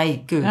 Ja.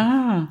 Nej, gud.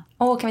 Ja.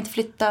 Kan vi inte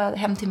flytta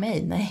hem till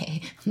mig?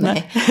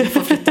 Nej, du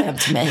får flytta hem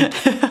till mig.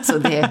 Så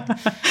det,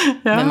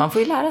 men man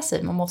får ju lära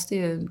sig. Man måste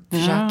ju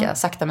försöka,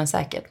 sakta men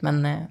säkert.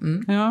 Men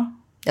Ja.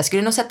 jag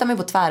skulle nog sätta mig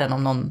på tvären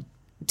om någon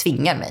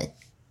tvingar mig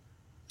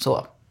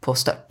så på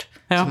stört.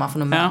 Så man får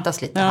nog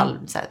mötas lite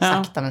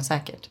sakta men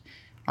säkert.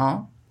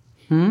 Ja.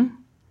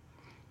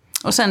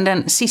 Och sen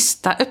den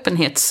sista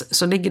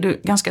så ligger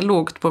du ganska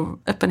lågt på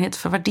öppenhet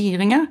för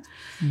värderingar.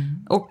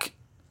 Och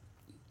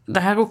det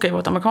här råkar ju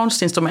vara ett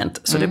amerikanskt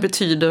instrument, så det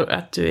betyder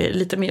att du är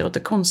lite mer åt det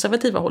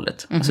konservativa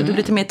hållet. Alltså du är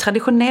lite mer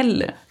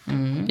traditionell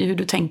i hur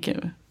du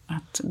tänker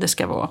att det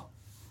ska vara.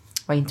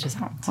 Vad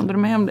intressant. Håller du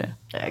med om det?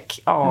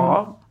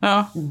 Ja.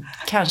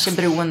 Kanske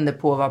beroende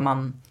på vad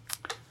man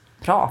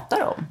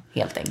pratar om,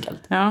 helt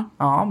enkelt.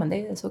 Ja,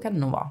 men så kan det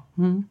nog vara.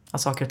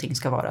 Att saker och ting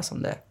ska vara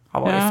som det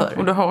har varit förr.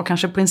 Och du har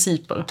kanske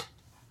principer.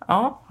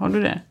 Ja. Har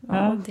du det?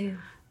 Ja,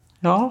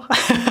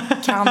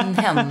 det kan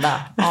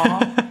hända.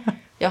 Ja.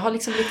 Jag har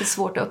liksom lite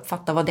svårt att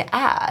uppfatta vad det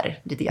är.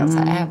 Lite grann så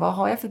här, vad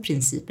har jag för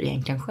principer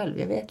egentligen själv?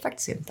 Jag vet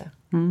faktiskt inte.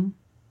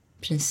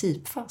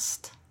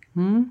 Principfast.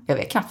 Jag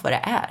vet knappt vad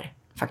det är,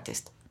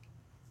 faktiskt.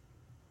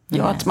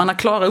 Ja, att man har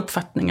klara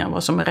uppfattningar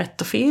vad som är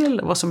rätt och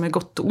fel, vad som är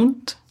gott och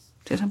ont,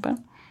 till exempel.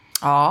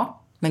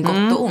 Ja, men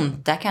gott och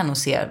ont, där kan jag nog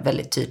se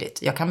väldigt tydligt.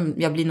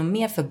 Jag blir nog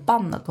mer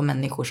förbannad på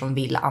människor som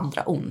vill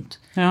andra ont.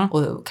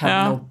 Och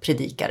kan nog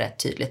predika rätt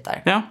tydligt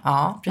där.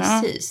 Ja,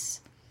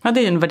 precis. Ja,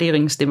 det är en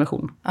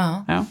värderingsdimension.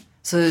 Ja.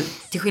 Så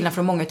till skillnad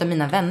från många av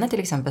mina vänner till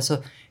exempel, så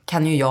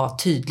kan ju jag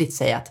tydligt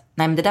säga att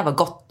nej, men det där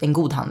var en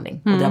god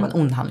handling och det där var en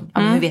ond handling.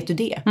 Ja, men hur vet du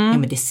det? Ja,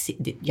 men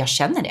jag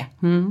känner det.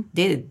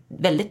 Det är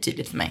väldigt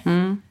tydligt för mig.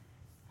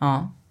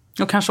 Ja.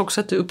 Och kanske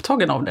också att du är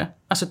upptagen av det.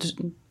 Alltså att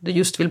du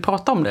just vill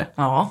prata om det.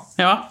 Ja.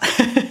 Ja,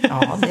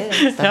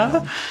 det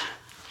stämmer.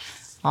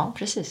 Ja,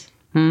 precis.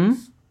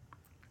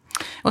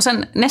 Och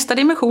sen nästa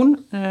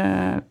dimension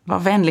var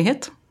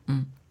vänlighet.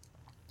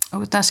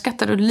 Och där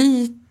skattar du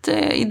lite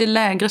i det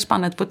lägre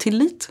spannet på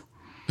tillit.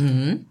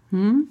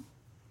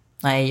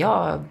 Nej,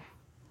 ja,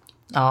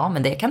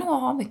 men det kan nog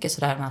ha mycket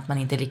sådär med att man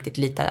inte riktigt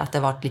litar, att det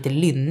har varit lite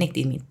lynnigt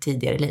i mitt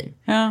tidigare liv.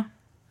 Ja.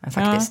 Men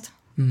faktiskt.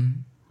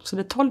 Så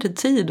det tar lite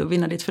tid att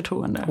vinna ditt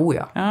förtroende.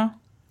 Ja.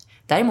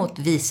 Däremot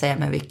visar jag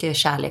med mycket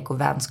kärlek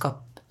och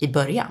vänskap i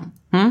början.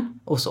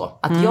 Och så.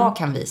 Att jag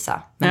kan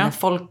visa. Men när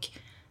folk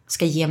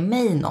ska ge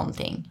mig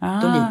någonting,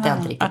 då litar jag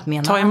inte riktigt med någon.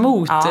 Att ta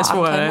emot är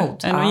svårare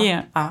än att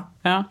ge.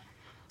 Ja.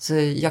 Så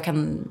jag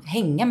kan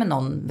hänga med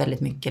någon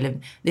väldigt mycket.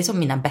 Eller, det är som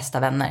mina bästa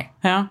vänner.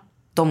 Ja.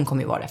 De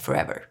kommer ju vara där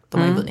forever.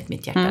 De har ju vunnit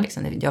mitt hjärta.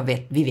 Liksom.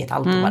 Vi vet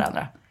allt om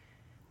varandra.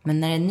 Men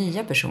när det är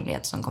nya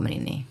personligheter som kommer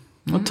in i...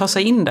 Och ta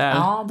sig in där.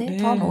 Ja, det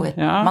tar nog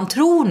man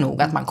tror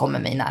nog att man kommer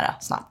mig nära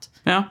snabbt.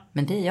 Ja.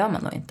 Men det gör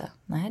man nog inte.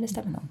 Nej, det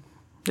stämmer nog.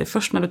 Det är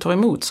först när du tar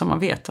emot som man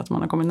vet att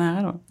man har kommit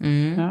nära då.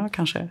 Ja,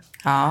 kanske.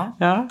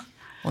 Ja.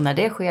 Och när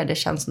det sker, det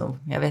känns nog.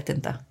 Jag vet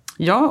inte.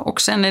 Ja,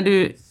 och sen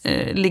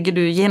ligger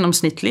du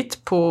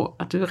genomsnittligt på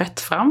att du är rätt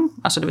fram.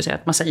 Alltså det vill säga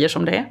att man säger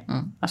som det är.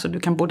 Alltså du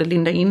kan både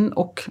linda in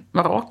och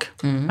vara rak.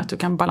 Att du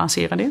kan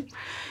balansera det.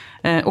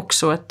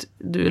 Också att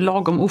du är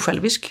lagom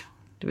osjälvisk.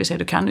 Det vill säga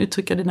du kan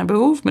uttrycka dina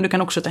behov, men du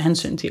kan också ta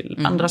hänsyn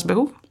till andras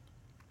behov.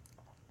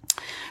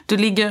 Du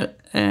ligger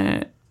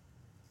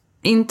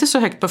inte så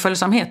högt på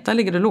följsamhet, där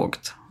ligger du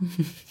lågt.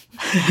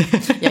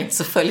 Jag är inte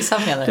så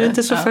följsam, menar du? Du är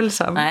inte så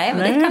följsam. Nej,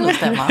 men det kan nog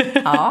stämma.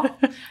 Ja.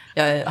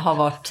 Jag har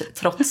varit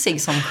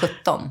trotsig som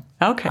 17.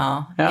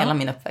 Hela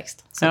min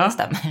uppväxt. Så det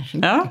stämmer.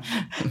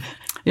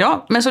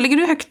 Ja, men så ligger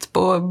du högt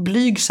på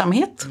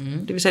blygsamhet.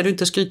 Det vill säga du är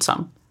inte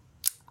skrytsam.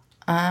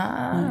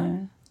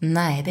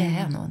 Nej, det är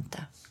jag nog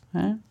inte.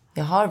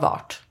 Jag har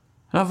varit.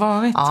 Du har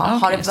varit? Ja,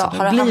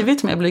 har du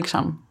blivit mer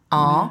blygsam?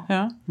 Ja.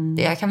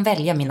 Jag kan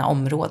välja mina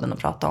områden att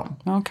prata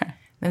om. Okay.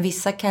 Men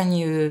vissa kan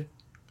ju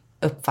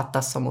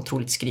uppfattas som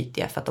otroligt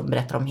skrytiga för att de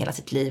berättar om hela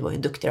sitt liv och hur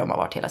duktiga de har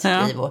varit hela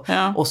sitt liv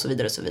och så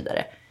vidare och så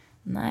vidare.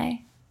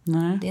 Nej,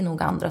 det är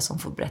nog andra som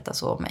får berätta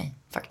så om mig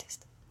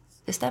faktiskt.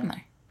 Det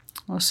stämmer.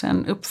 Och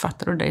sen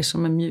uppfattar du dig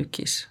som en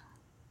mjukis?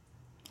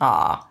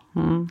 Ja.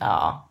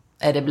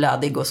 Är det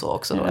blödig och så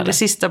också? Det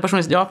sista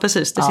personen, ja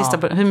precis. Det sista,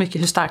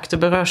 hur starkt du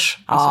berörs.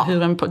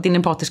 Alltså din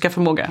empatiska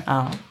förmåga.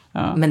 Ja.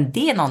 Men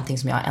det är någonting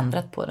som jag har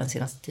ändrat på den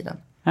senaste tiden.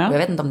 Och jag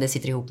vet inte om det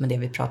sitter ihop med det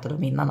vi pratade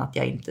om innan. Att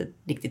jag inte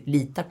riktigt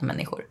litar på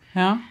människor.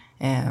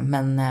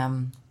 Men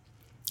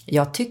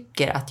jag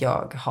tycker att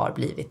jag har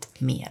blivit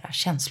mera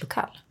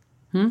känslokall.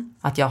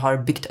 Att jag har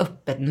byggt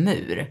upp en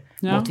mur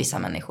mot vissa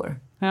människor.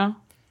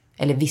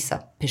 Eller vissa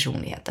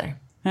personligheter.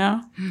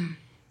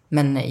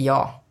 Men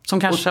som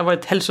kanske har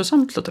varit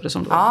hälsosamt, låter det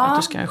som då. Att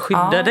du ska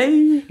skydda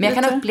dig. Men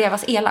jag kan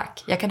upplevas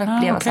elak. Jag kan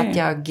upplevas att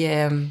jag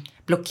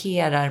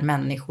blockerar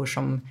människor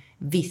som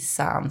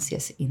vissa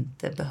anses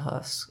inte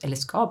behövs eller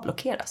ska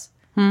blockeras.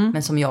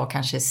 Men som jag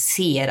kanske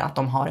ser att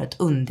de har ett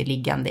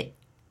underliggande,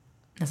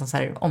 nästan så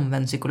här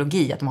omvänd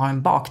psykologi. Att de har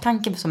en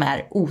baktanke som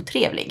är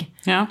otrevlig.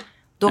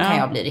 Då kan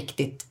jag bli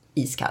riktigt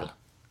iskall.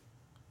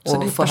 Så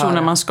det är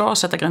personer man ska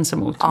sätta gränser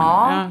mot.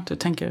 Du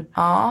tänker,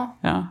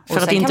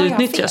 för att inte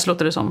utnyttjas,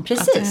 låter det som.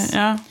 Precis.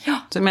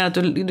 Så jag menar att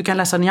du kan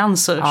läsa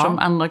nyanser som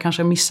andra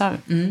kanske missar.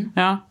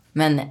 Ja.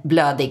 Men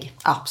blödig,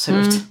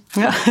 absolut.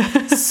 Ja.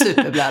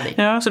 Superblödig.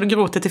 Ja, så du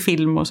gråter till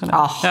film och sådär.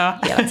 Ja,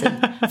 hela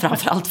tiden.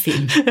 Framförallt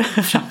film.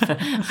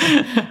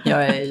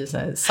 Jag är ju så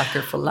här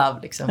sucker for love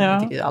liksom.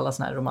 Jag tycker alla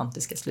såna här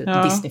romantiska slut.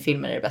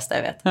 Disney-filmer är det bästa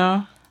jag vet.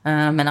 Ja.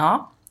 Men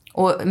ja,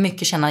 och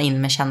mycket känna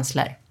in med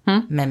känslor.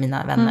 Med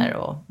mina vänner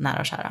och nära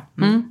och kära.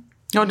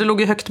 Ja, det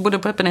låg ju högt både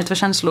på öppenhet för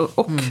känslor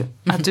och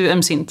att du är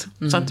ömsint.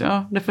 Så att,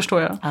 ja, det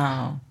förstår jag.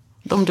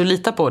 De du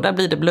litar på, där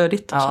blir det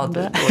blödigt. Ja,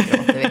 då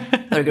gråter vi.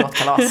 Då är det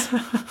gråtkalas.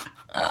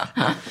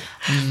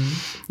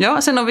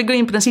 Ja, sen om vi går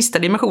in på den sista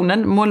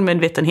dimensionen,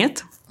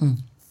 målmedvetenhet.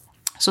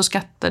 Så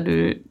skattar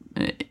du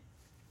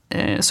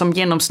som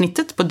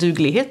genomsnittet på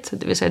duglighet,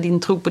 det vill säga din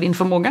tro på din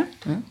förmåga.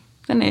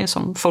 Den är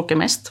som folk är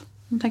mest.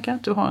 Jag tänker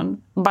att du har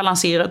en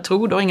balanserad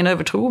tro, du har ingen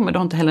övertro, men du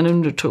har inte heller en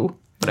undertro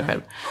på dig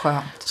själv.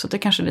 Skönt. Så det är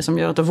kanske det som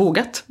gör att du har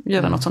vågat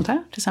göra något sånt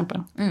här, till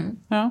exempel.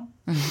 Ja.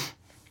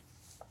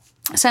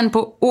 Sen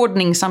på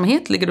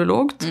ordningsamhet ligger du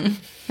lågt.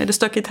 Är det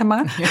stökigt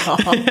hemma? Ja,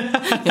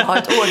 jag har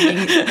ett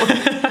ordning.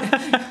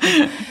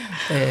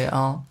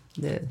 Ja,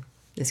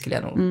 det skulle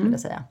jag nog vilja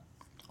säga.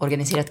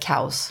 Organiserat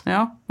kaos.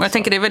 Ja, och jag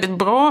tänker det är väldigt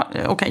bra.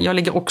 Okej, jag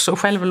ligger också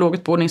själv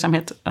lågt på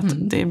ordningsamhet.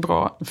 Att det är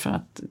bra för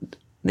att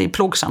det är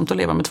plågsamt att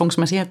leva med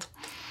tvångsmässighet.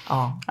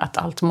 Ja. Att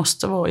allt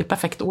måste vara i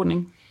perfekt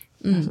ordning.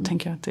 Så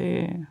tänker jag att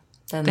det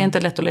är inte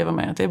lätt att leva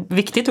med. Det är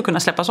viktigt att kunna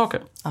släppa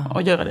saker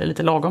och göra det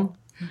lite lagom.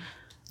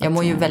 Jag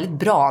mår ju väldigt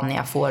bra när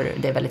jag får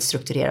det väldigt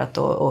strukturerat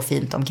och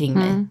fint omkring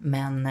mig.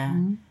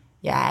 Men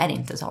jag är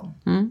inte sån.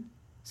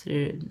 Så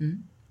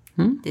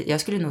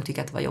jag skulle nog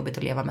tycka att det var jobbigt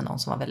att leva med någon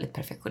som var väldigt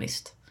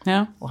perfektionist.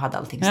 Ja. Och hade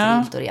allting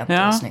sterilt och rent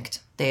och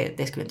snyggt.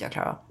 Det skulle inte jag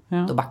klara av.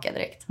 Ja. Då backar jag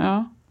direkt.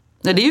 Ja.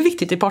 Det är ju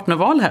viktigt i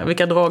partnerval här.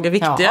 Vilka drag är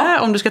viktiga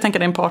om du ska tänka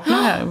dig en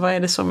partner här? Vad är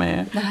det som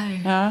är...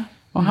 Ja.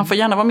 Och han får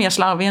gärna vara mer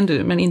slarvig än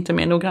du, men inte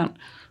mer noggrann.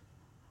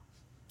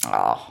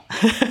 Ja,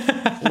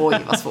 oj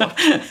vad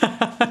svårt.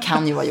 Det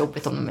kan ju vara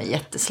jobbigt om de är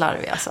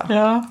jätteslarviga alltså.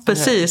 Ja,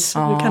 precis.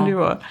 Det kan det ju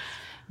vara.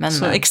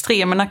 Så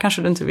extremerna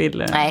kanske du inte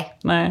vill.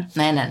 Nej.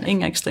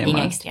 Inga extremer.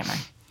 Inga extremer.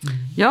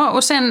 Ja,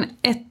 och sen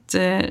ett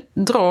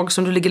drag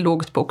som du ligger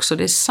lågt på också,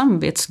 det är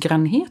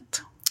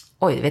samvetsgrannhet.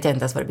 Oj, det vet jag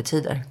inte ens vad det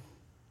betyder.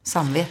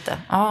 Samvete.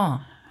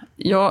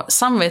 Ja,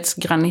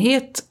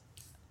 samvetsgrannhet,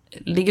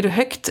 ligger du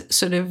högt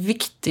så är det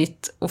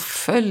viktigt att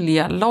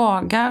följa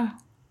lagar.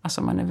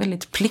 Alltså man är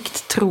väldigt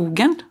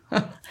plikttrogen.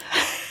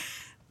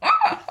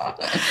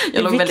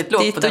 Jag låg väldigt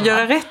lågt på den. Att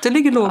göra rätt, du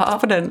ligger lågt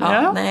på den.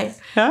 Nej,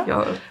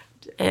 jag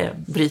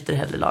bryter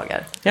hellre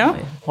lagar. Jag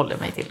håller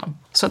mig till dem.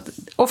 Så att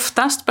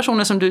oftast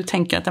personer som du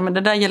tänker att men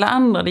det där gäller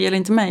andra, det gäller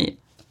inte mig.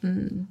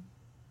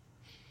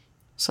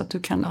 Så att du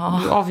kan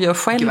du avgör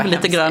själv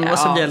lite grann vad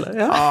som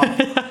gäller.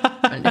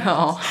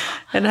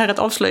 Är det här ett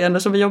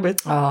avslöjande som är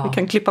jobbigt? Vi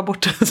kan klippa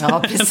bort det. Ja,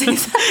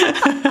 precis.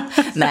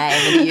 Nej,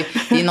 men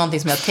det är ju någonting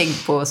som jag har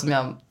tänkt på, som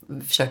jag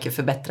försöker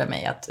förbättra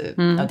mig. Att,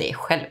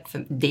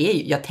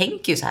 jag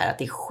tänker ju så här att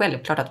det är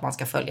självklart att man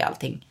ska följa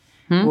allting.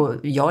 Och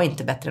jag är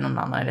inte bättre än någon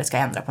annan eller ska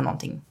ändra på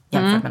någonting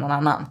jämfört med någon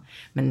annan.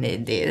 Men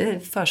det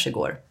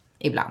försiggår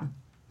ibland.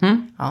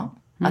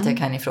 Att jag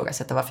kan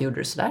ifrågasätta, varför gjorde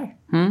du så där?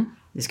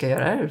 Vi ska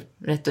göra det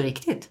rätt och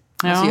riktigt.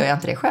 Så gör jag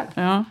inte det själv.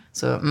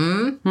 Så,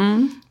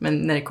 Men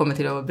när det kommer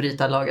till att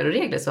bryta lagar och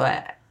regler så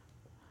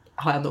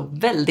har jag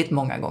nog väldigt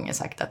många gånger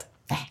sagt att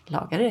nej,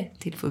 lagar är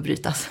till för att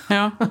brytas.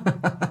 Ja,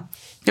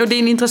 det är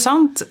en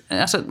intressant...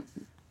 Alltså,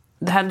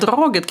 det här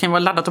draget kan vara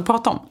laddat att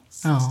prata om.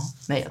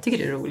 Nej, jag tycker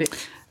det är roligt.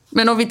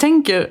 Men om vi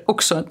tänker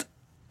också att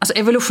alltså,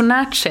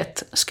 evolutionärt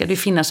sett ska det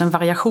finnas en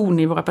variation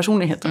i våra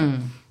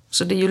personligheter.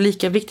 Så det är ju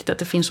lika viktigt att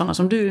det finns sådana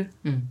som du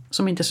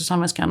som inte är så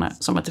samvetsgranna,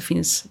 som att det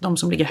finns de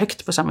som ligger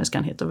högt på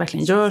samvetsgrannhet och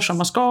verkligen gör som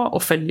man ska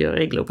och följer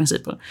regler och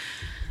principer.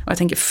 Och jag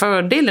tänker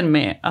fördelen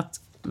med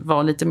att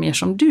vara lite mer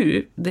som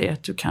du, det är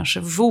att du kanske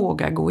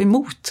vågar gå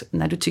emot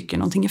när du tycker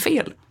någonting är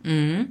fel.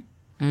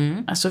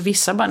 Alltså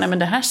vissa bara, nej men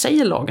det här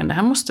säger lagen, det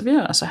här måste vi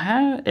göra så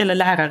här, eller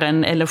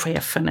läraren eller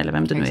chefen eller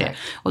vem det nu är.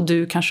 Och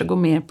du kanske går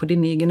med på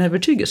din egen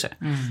övertygelse.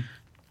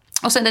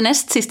 Och sen det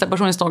näst sista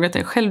personlighetsdraget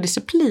är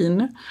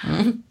självdisciplin.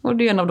 Och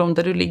det är en av dem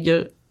där du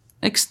ligger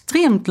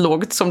extremt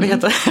lågt, som det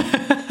heter.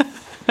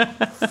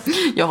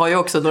 Jag har ju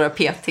också några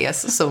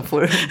PTs som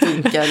får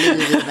dunka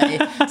liv i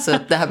mig. Så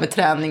det här med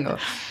träning och...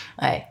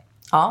 Nej.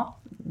 Ja,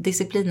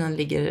 disciplinen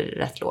ligger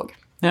rätt låg.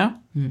 Ja.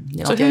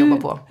 Det är något jag jobbar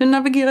på. Hur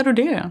navigerar du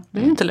det? Det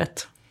är ju inte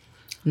lätt.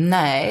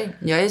 Nej,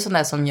 jag är sån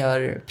där som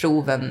gör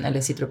proven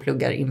eller sitter och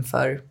pluggar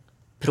inför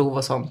prov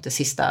och sånt de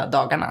sista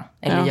dagarna.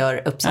 Eller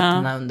gör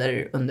uppsatserna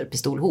under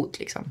pistolhot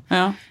liksom.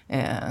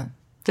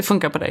 Det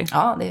funkar på dig?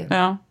 Ja,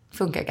 det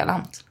funkar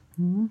galant.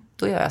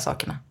 Då gör jag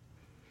sakerna.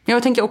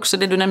 Jag tänker också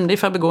det du nämnde i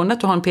förbigåendet.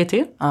 Du har en PT.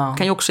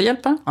 Kan ju också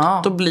hjälpa.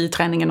 Då blir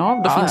träningen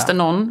av. Då finns det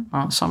någon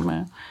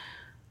som...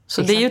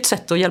 Så det är ju ett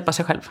sätt att hjälpa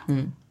sig själv.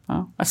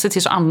 Att se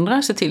till så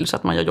andra ser till så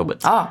att man gör jobbet.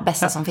 Ja,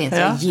 bästa som finns.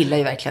 Jag gillar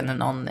ju verkligen när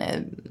någon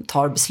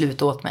tar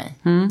beslut åt mig.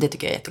 Det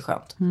tycker jag är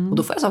jätteskönt. Och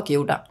då får jag saker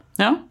gjorda.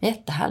 Ja.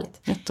 Jättehärligt.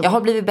 Jättebra. Jag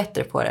har blivit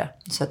bättre på det.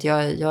 Så att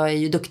jag är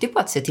ju duktig på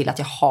att se till att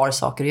jag har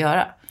saker att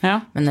göra. Ja.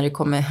 Men när det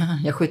kommer,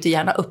 jag skjuter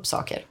gärna upp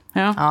saker.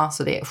 Ja,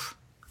 så det är...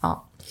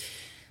 Ja.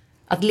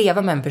 Att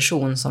leva med en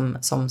person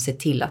som ser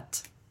till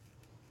att...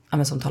 Ja,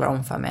 men som talar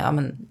om för mig. Ja,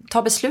 men,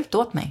 ta beslut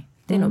åt mig.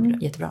 Det är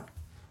nog jättebra.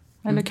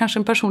 Eller kanske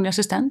en personlig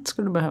assistent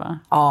skulle du behöva.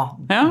 Ja,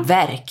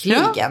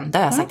 verkligen. Ja. Det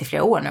har jag sagt i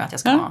flera år nu att jag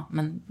ska ha.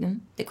 Men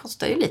det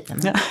kostar ju lite.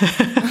 Men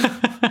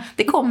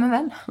det kommer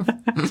väl.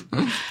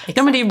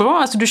 Ja, men det är ju bra.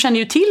 Alltså, du känner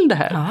ju till det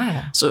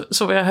här.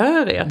 Så vad jag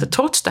hör är att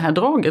trots det här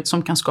draget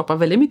som kan skapa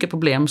väldigt mycket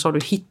problem så har du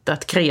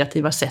hittat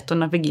kreativa sätt att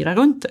navigera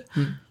runt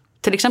det.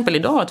 Till exempel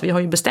idag att vi har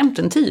ju bestämt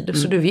en tid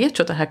så du vet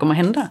ju att det här kommer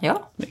hända.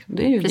 Ja.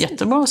 Det är ju ett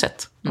jättebra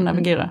sätt att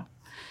navigera.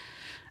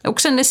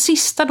 Och sen det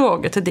sista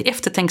draget, det är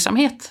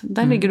eftertänksamhet.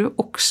 Där ligger du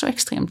också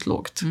extremt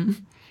lågt.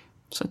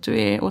 Så att du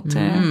är åt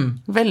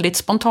väldigt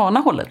spontana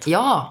hållet.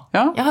 Ja,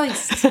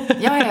 visst.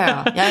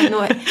 Ja. Jag är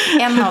nog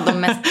en av de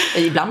mest...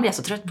 Ibland blir jag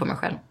så trött på mig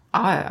själv.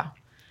 Ja.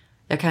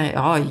 Jag kan...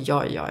 Ja.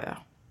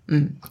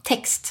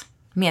 Text,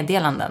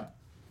 meddelanden.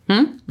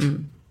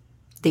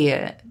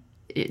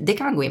 Det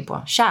kan man gå in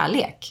på.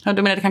 Kärlek. Ja,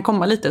 du menar det kan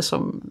komma lite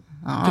som...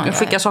 du kan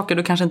skicka saker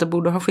du kanske inte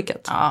borde ha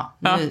skickat.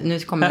 Nu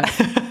kommer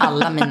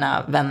alla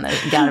mina vänner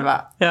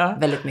garva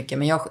väldigt mycket.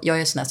 Men jag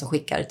är sån här som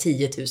skickar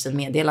 10 000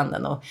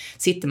 meddelanden. Och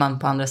sitter man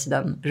på andra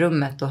sidan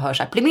rummet och hör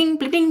så här bling,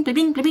 bling,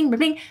 bling, bling,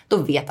 bling, då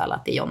vet alla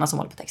att det är Jonna som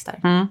håller på textar.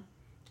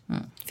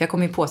 För jag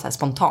kommer ju på så här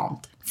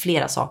spontant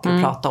flera saker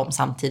att prata om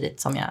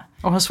samtidigt som jag...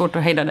 Och har svårt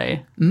att hejda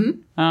dig.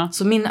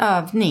 Så min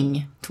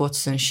övning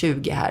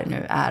 2020 här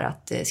nu är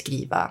att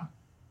skriva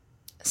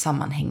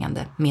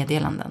sammanhängande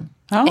meddelanden.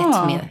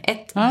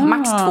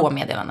 Max 2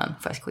 meddelanden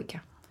får jag skicka.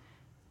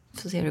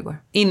 Så ser hur det går.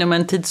 Inom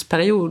en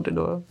tidsperiod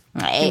då?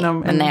 Nej,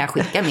 men när jag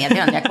skickar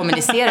meddelanden. Jag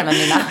kommunicerar med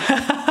mina...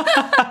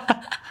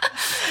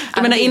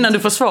 Du menar innan du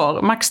får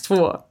svar? Max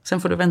 2,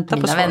 sen får du vänta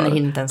på svar. Mina vänner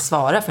hinner inte ens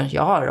svara förrän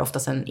jag har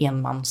oftast en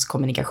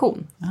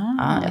enmanskommunikation.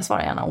 Jag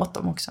svarar gärna åt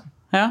dem också.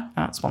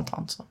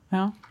 Spontant så.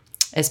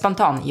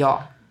 Spontan,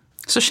 ja.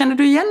 Så känner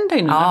du igen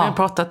dig nu när vi har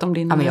pratat om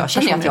din men jag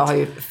känner att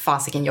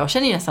jag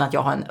känner ju nästan att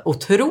jag har en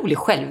otrolig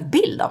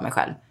självbild av mig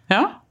själv.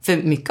 Ja. För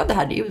mycket av det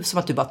här, det är ju som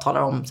att du bara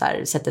talar om så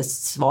här, sätter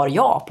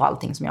svar på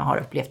allting som jag har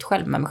upplevt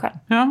själv med mig själv.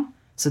 Ja.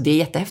 Så det är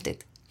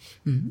jättehäftigt.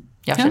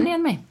 Jag känner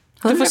igen mig.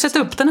 100%. Du får sätta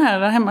upp den här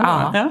där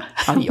hemma.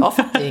 Ja, jag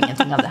fattar ju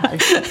ingenting av det här.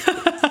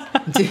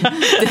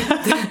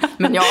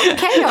 Men jag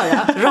kan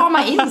göra.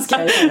 Rama in ska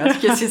jag göra. Jag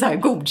ska se så här,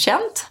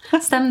 godkänt.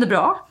 Stämde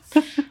bra.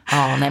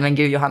 Nej men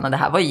gud Johanna, det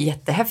här var ju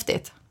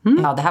jättehäftigt.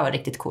 Ja, det här var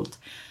riktigt coolt.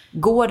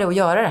 Går det att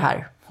göra det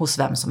här hos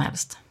vem som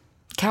helst?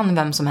 Kan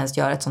vem som helst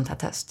göra ett sånt här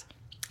test?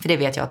 För det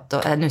vet jag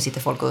att nu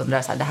sitter folk och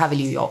undrar så här, det här vill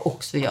ju jag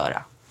också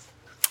göra.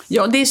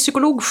 Ja, det är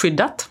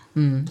psykologskyddat.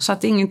 Så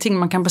att det är ingenting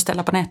man kan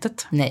beställa på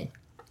nätet. Nej.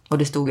 Och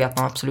det stod ju att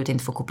man absolut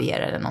inte får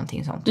kopiera eller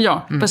någonting sånt.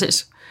 Ja,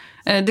 precis.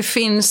 Det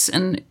finns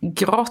en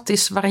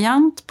gratis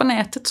variant på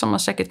nätet som man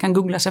säkert kan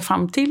googla sig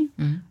fram till.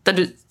 Där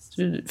du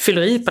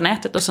fyller i på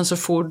nätet och sen så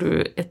får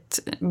du ett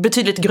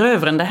betydligt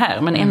grövre än det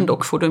här. Men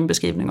ändå får du en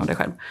beskrivning av dig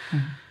själv.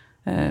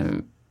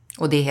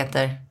 Och det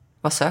heter,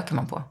 vad söker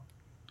man på?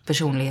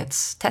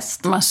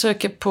 Personlighetstest? Man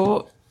söker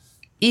på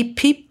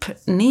IPIP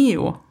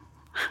Neo.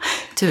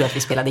 Tur att vi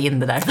spelade in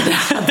det där. För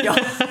det hade jag.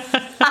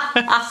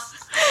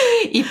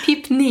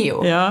 IPIP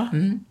Neo. Ja.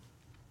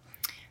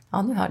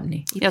 Ja, nu hörde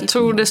ni. Jag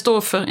tror det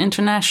står för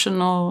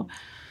International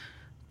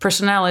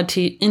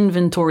Personality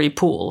Inventory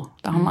Pool.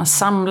 Där har man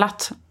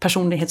samlat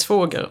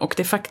personlighetsfrågor. Och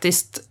det är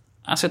faktiskt,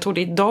 alltså jag tror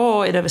det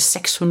idag är det över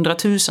 600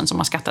 000 som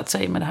har skattat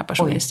sig med det här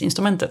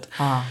personlighetsinstrumentet.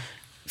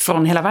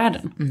 Från hela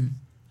världen.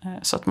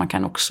 Så att man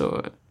kan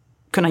också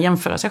kunna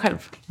jämföra sig själv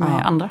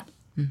med andra.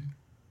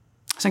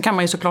 Sen kan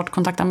man ju såklart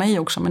kontakta mig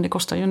också, men det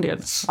kostar ju en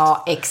del.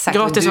 Ja, exakt.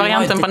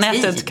 Gratisvarianten på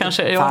nätet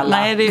kanske.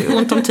 Nej, det är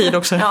ont om tid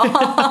också.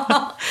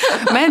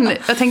 Men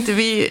jag tänkte,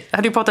 vi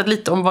hade ju pratat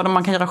lite om vad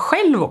man kan göra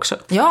själv också.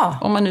 Ja.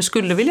 Om man nu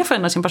skulle vilja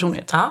förändra sin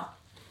personlighet. Ja.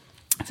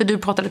 För du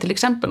pratade till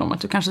exempel om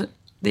att du kanske,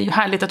 det är ju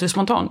härligt att du är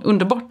spontan,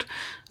 underbart.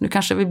 Du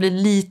kanske vill bli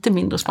lite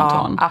mindre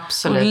spontan. Ja,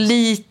 absolut. Och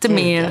lite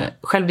mer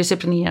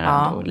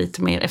självdisciplinerad och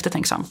lite mer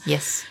eftertänksam.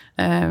 Yes.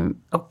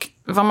 Och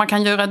vad man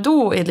kan göra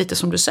då är lite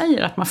som du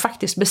säger, att man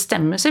faktiskt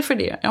bestämmer sig för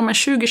det. Ja, men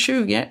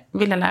 2020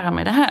 vill jag lära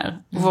mig det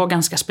här. Och vara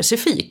ganska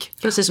specifik.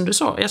 Precis som du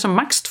sa, alltså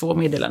max 2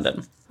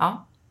 meddelanden.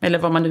 Ja. Eller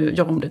vad man nu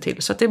gör om det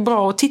till. Så att det är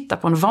bra att titta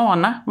på en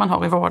vana man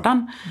har i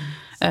vardagen.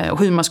 Och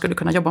hur man skulle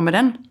kunna jobba med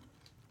den.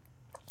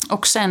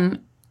 Och sen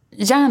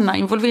gärna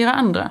involvera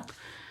andra.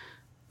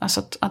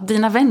 Alltså att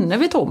dina vänner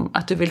vet om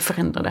att du vill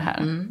förändra det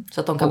här. Så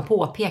att de kan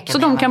påpeka. Så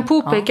de kan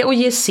påpeka och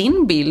ge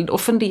sin bild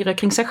och fundera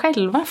kring sig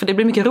själva. För det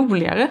blir mycket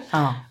roligare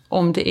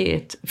om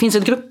det finns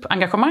ett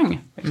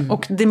gruppengagemang.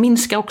 Och det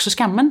minskar också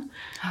skammen.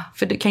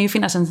 För det kan ju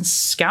finnas en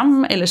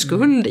skam eller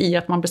skuld i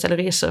att man beställer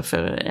resor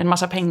för en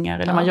massa pengar.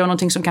 Eller man gör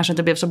någonting som kanske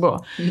inte blev så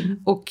bra.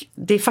 Och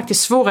det är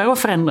faktiskt svårare att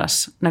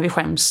förändras när vi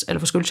skäms eller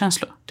får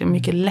skuldkänslor. Det är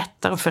mycket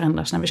lättare att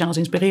förändras när vi känner oss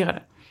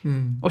inspirerade.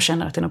 Och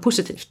känner att det är något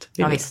positivt.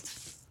 Ja, visst.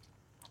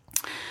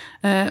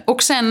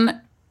 Och sen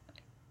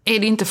är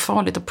det inte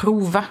farligt att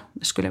prova,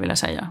 skulle jag vilja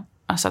säga.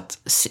 Alltså att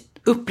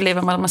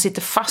upplever man att man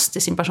sitter fast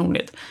i sin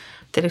personlighet.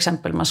 Till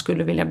exempel man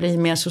skulle vilja bli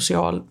mer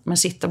social men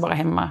sitter bara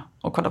hemma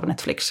och kollar på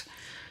Netflix.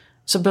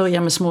 Så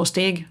börja med små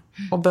steg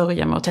och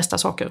börja med att testa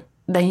saker.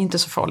 Det är inte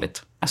så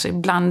farligt. Alltså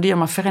ibland gör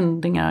man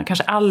förändringar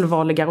kanske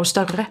allvarligare och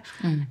större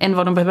än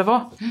vad de behöver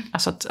vara.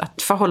 Alltså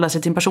att förhålla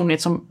sig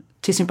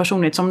till sin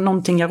personlighet som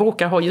någonting jag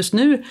råkar ha just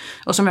nu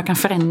och som jag kan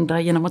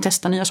förändra genom att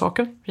testa nya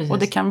saker. Precis. Och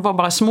det kan vara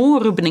bara små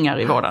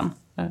rubbningar i vardagen.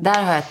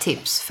 Där har jag ett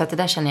tips, för att det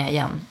där känner jag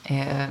igen.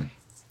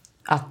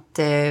 Att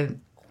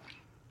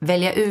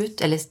välja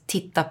ut eller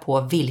titta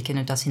på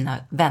vilken av sina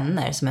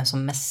vänner som är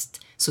som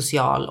mest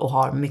social och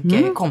har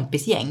mycket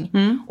kompisgäng.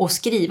 Och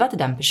skriva till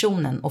den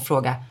personen och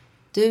fråga: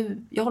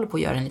 du, jag håller på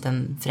att göra en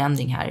liten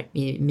förändring här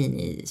i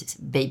mini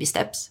baby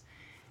steps.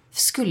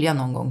 Skulle jag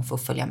någon gång få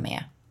följa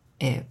med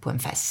på en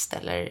fest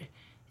eller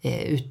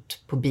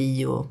ut på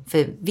bio?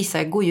 För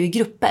vissa går ju i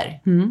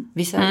grupper.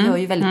 Vissa gör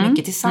ju väldigt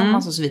mycket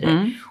tillsammans och så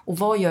vidare. Och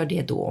vad gör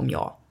det då om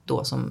jag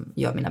då som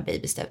gör mina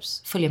baby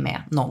steps följer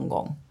med någon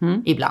gång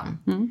ibland?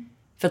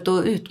 För att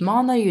då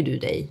utmanar ju du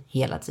dig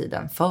hela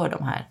tiden för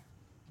de här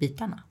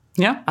bitarna.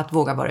 Ja. Att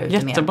våga vara ute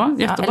jättebra,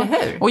 mer. Jättebra. Ja,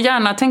 eller hur? Och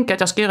gärna tänka att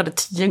jag ska göra det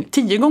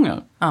 10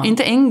 gånger. Ja.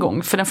 Inte en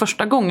gång, för den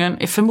första gången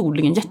är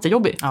förmodligen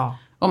jättejobbig. Ja.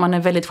 Om man är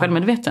väldigt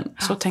självmedveten.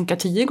 Så tänka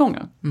 10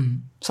 gånger.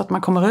 Så att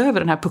man kommer över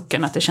den här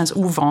pucken att det känns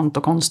ovant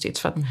och konstigt.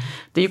 För att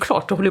det är ju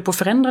klart, då håller du på att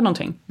förändra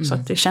någonting. Så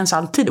att det känns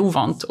alltid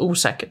ovant,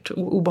 osäkert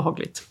och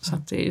obehagligt. Så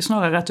att det är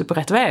snarare att du är på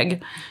rätt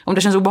väg. Om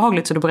det känns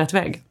obehagligt så är du på rätt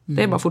väg.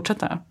 Det är bara att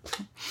fortsätta.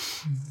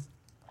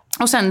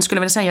 Och sen skulle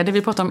jag vilja säga det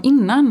vi pratade om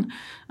innan.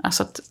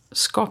 Alltså att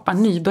skapa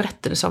en ny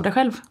berättelse av dig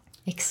själv.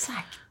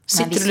 Exakt.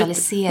 Den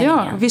visualiseringen.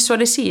 Ja,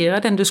 visualisera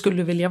den du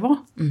skulle vilja vara.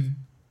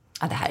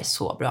 Ja, det här är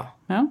så bra.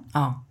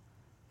 Ja.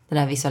 Det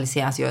där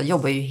visualiseringen. Alltså jag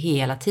jobbar ju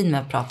hela tiden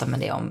med att prata med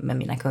det med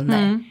mina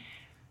kunder.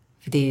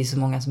 För det är ju så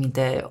många som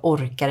inte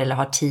orkar eller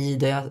har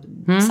tid.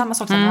 Och samma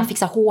sak som när man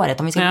fixar håret.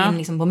 Om vi ska gå in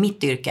liksom på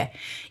mitt yrke.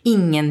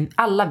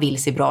 Alla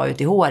vill se bra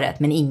ut i håret.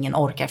 Men ingen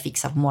orkar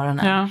fixa på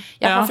morgonen.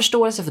 Jag har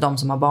förståelse för de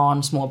som har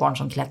barn. Små barn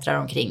som klättrar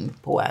omkring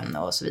på en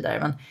och så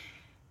vidare.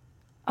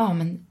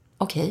 Men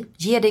okej.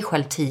 Ge dig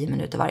själv 10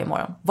 minuter varje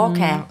morgon.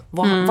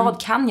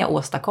 Vad kan jag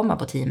åstadkomma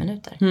på 10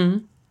 minuter?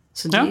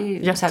 Så det är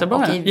ju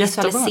jättebra.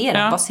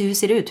 Visualisera. Hur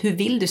ser det ut? Hur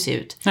vill du se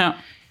ut? Ja.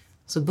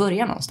 Så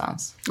börja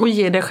någonstans. Och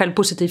ge dig själv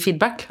positiv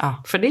feedback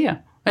för det.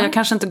 Jag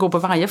kanske inte går på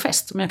varje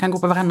fest, men jag kan gå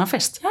på varannan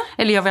fest.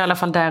 Eller jag var i alla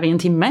fall där i en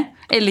timme.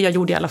 Eller jag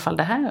gjorde i alla fall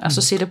det här.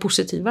 Alltså se det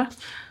positiva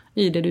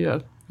i det du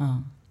gör.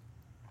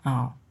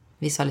 Ja.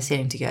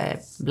 Visualisering tycker jag är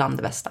bland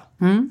det bästa.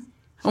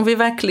 Om vi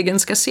verkligen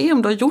ska se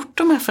om du har gjort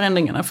de här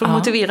förändringarna för att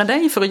motivera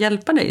dig, för att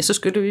hjälpa dig, så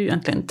skulle du ju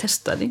egentligen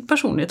testa din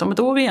personlighet om ett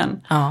år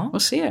igen.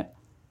 Och se.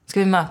 Ska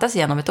vi mötas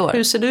igen om ett år?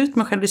 Hur ser det ut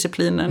med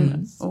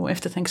självdisciplinen och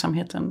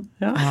eftertänksamheten?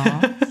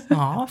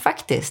 Ja,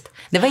 faktiskt.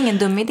 Det var ingen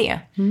dum idé.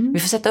 Vi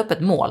får sätta upp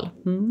ett mål.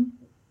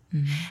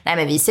 Nej,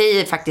 men vi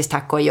säger faktiskt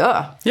tack och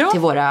adjö till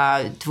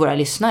våra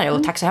lyssnare.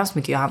 Och tack så hemskt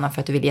mycket, Johanna,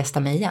 för att du vill gästa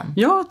mig igen.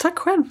 Ja, tack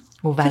själv.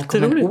 Och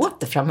välkommen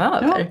åter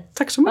framöver. Ja,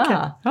 tack så mycket.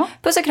 Ja.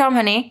 Puss och kram,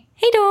 hörni.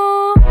 Hej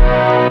då!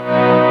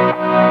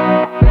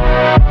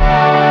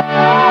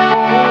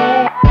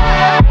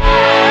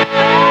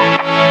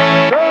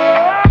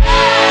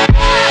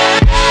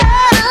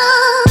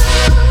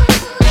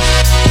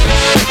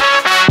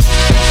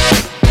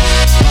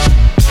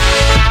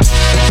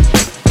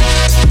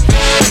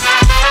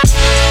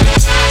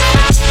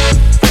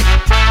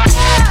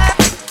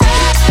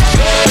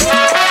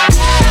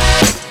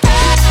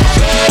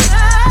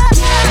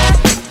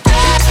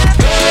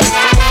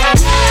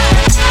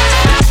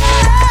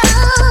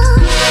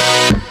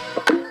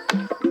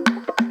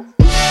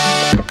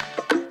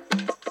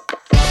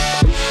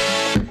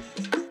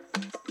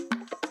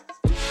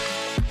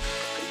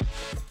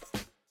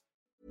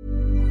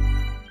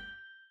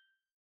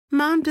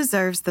 Mom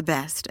deserves the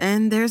best,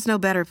 and there's no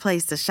better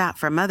place to shop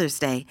for Mother's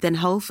Day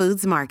than Whole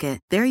Foods Market.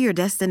 They're your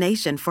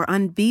destination for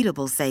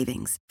unbeatable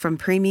savings, from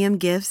premium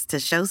gifts to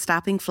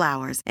show-stopping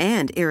flowers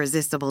and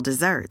irresistible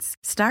desserts.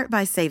 Start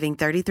by saving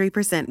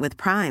 33% with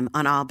Prime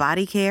on all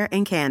body care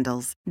and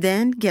candles.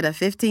 Then get a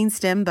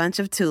 15-stem bunch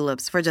of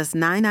tulips for just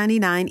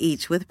 $9.99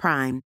 each with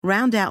Prime.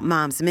 Round out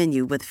Mom's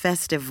menu with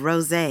festive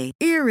rosé,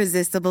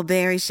 irresistible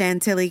berry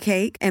chantilly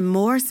cake, and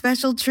more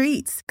special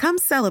treats. Come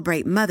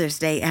celebrate Mother's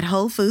Day at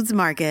Whole Foods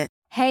Market.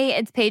 Hey,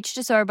 it's Paige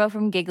DeSorbo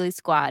from Giggly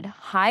Squad.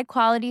 High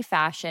quality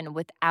fashion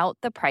without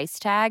the price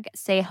tag.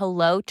 Say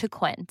hello to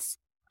Quince.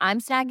 I'm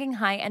snagging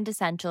high-end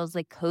essentials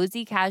like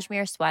cozy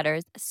cashmere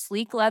sweaters,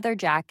 sleek leather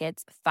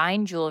jackets,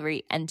 fine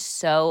jewelry, and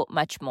so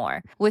much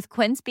more. With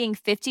Quince being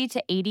 50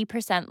 to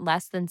 80%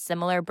 less than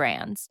similar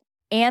brands.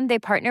 And they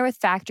partner with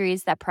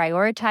factories that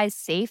prioritize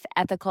safe,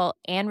 ethical,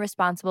 and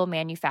responsible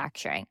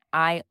manufacturing.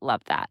 I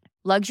love that.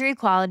 Luxury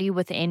quality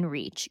within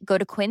reach. Go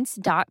to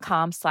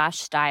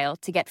quince.com/style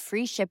to get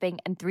free shipping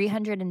and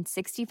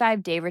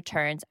 365-day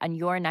returns on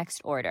your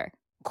next order.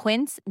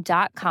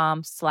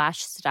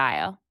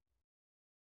 Quince.com/style.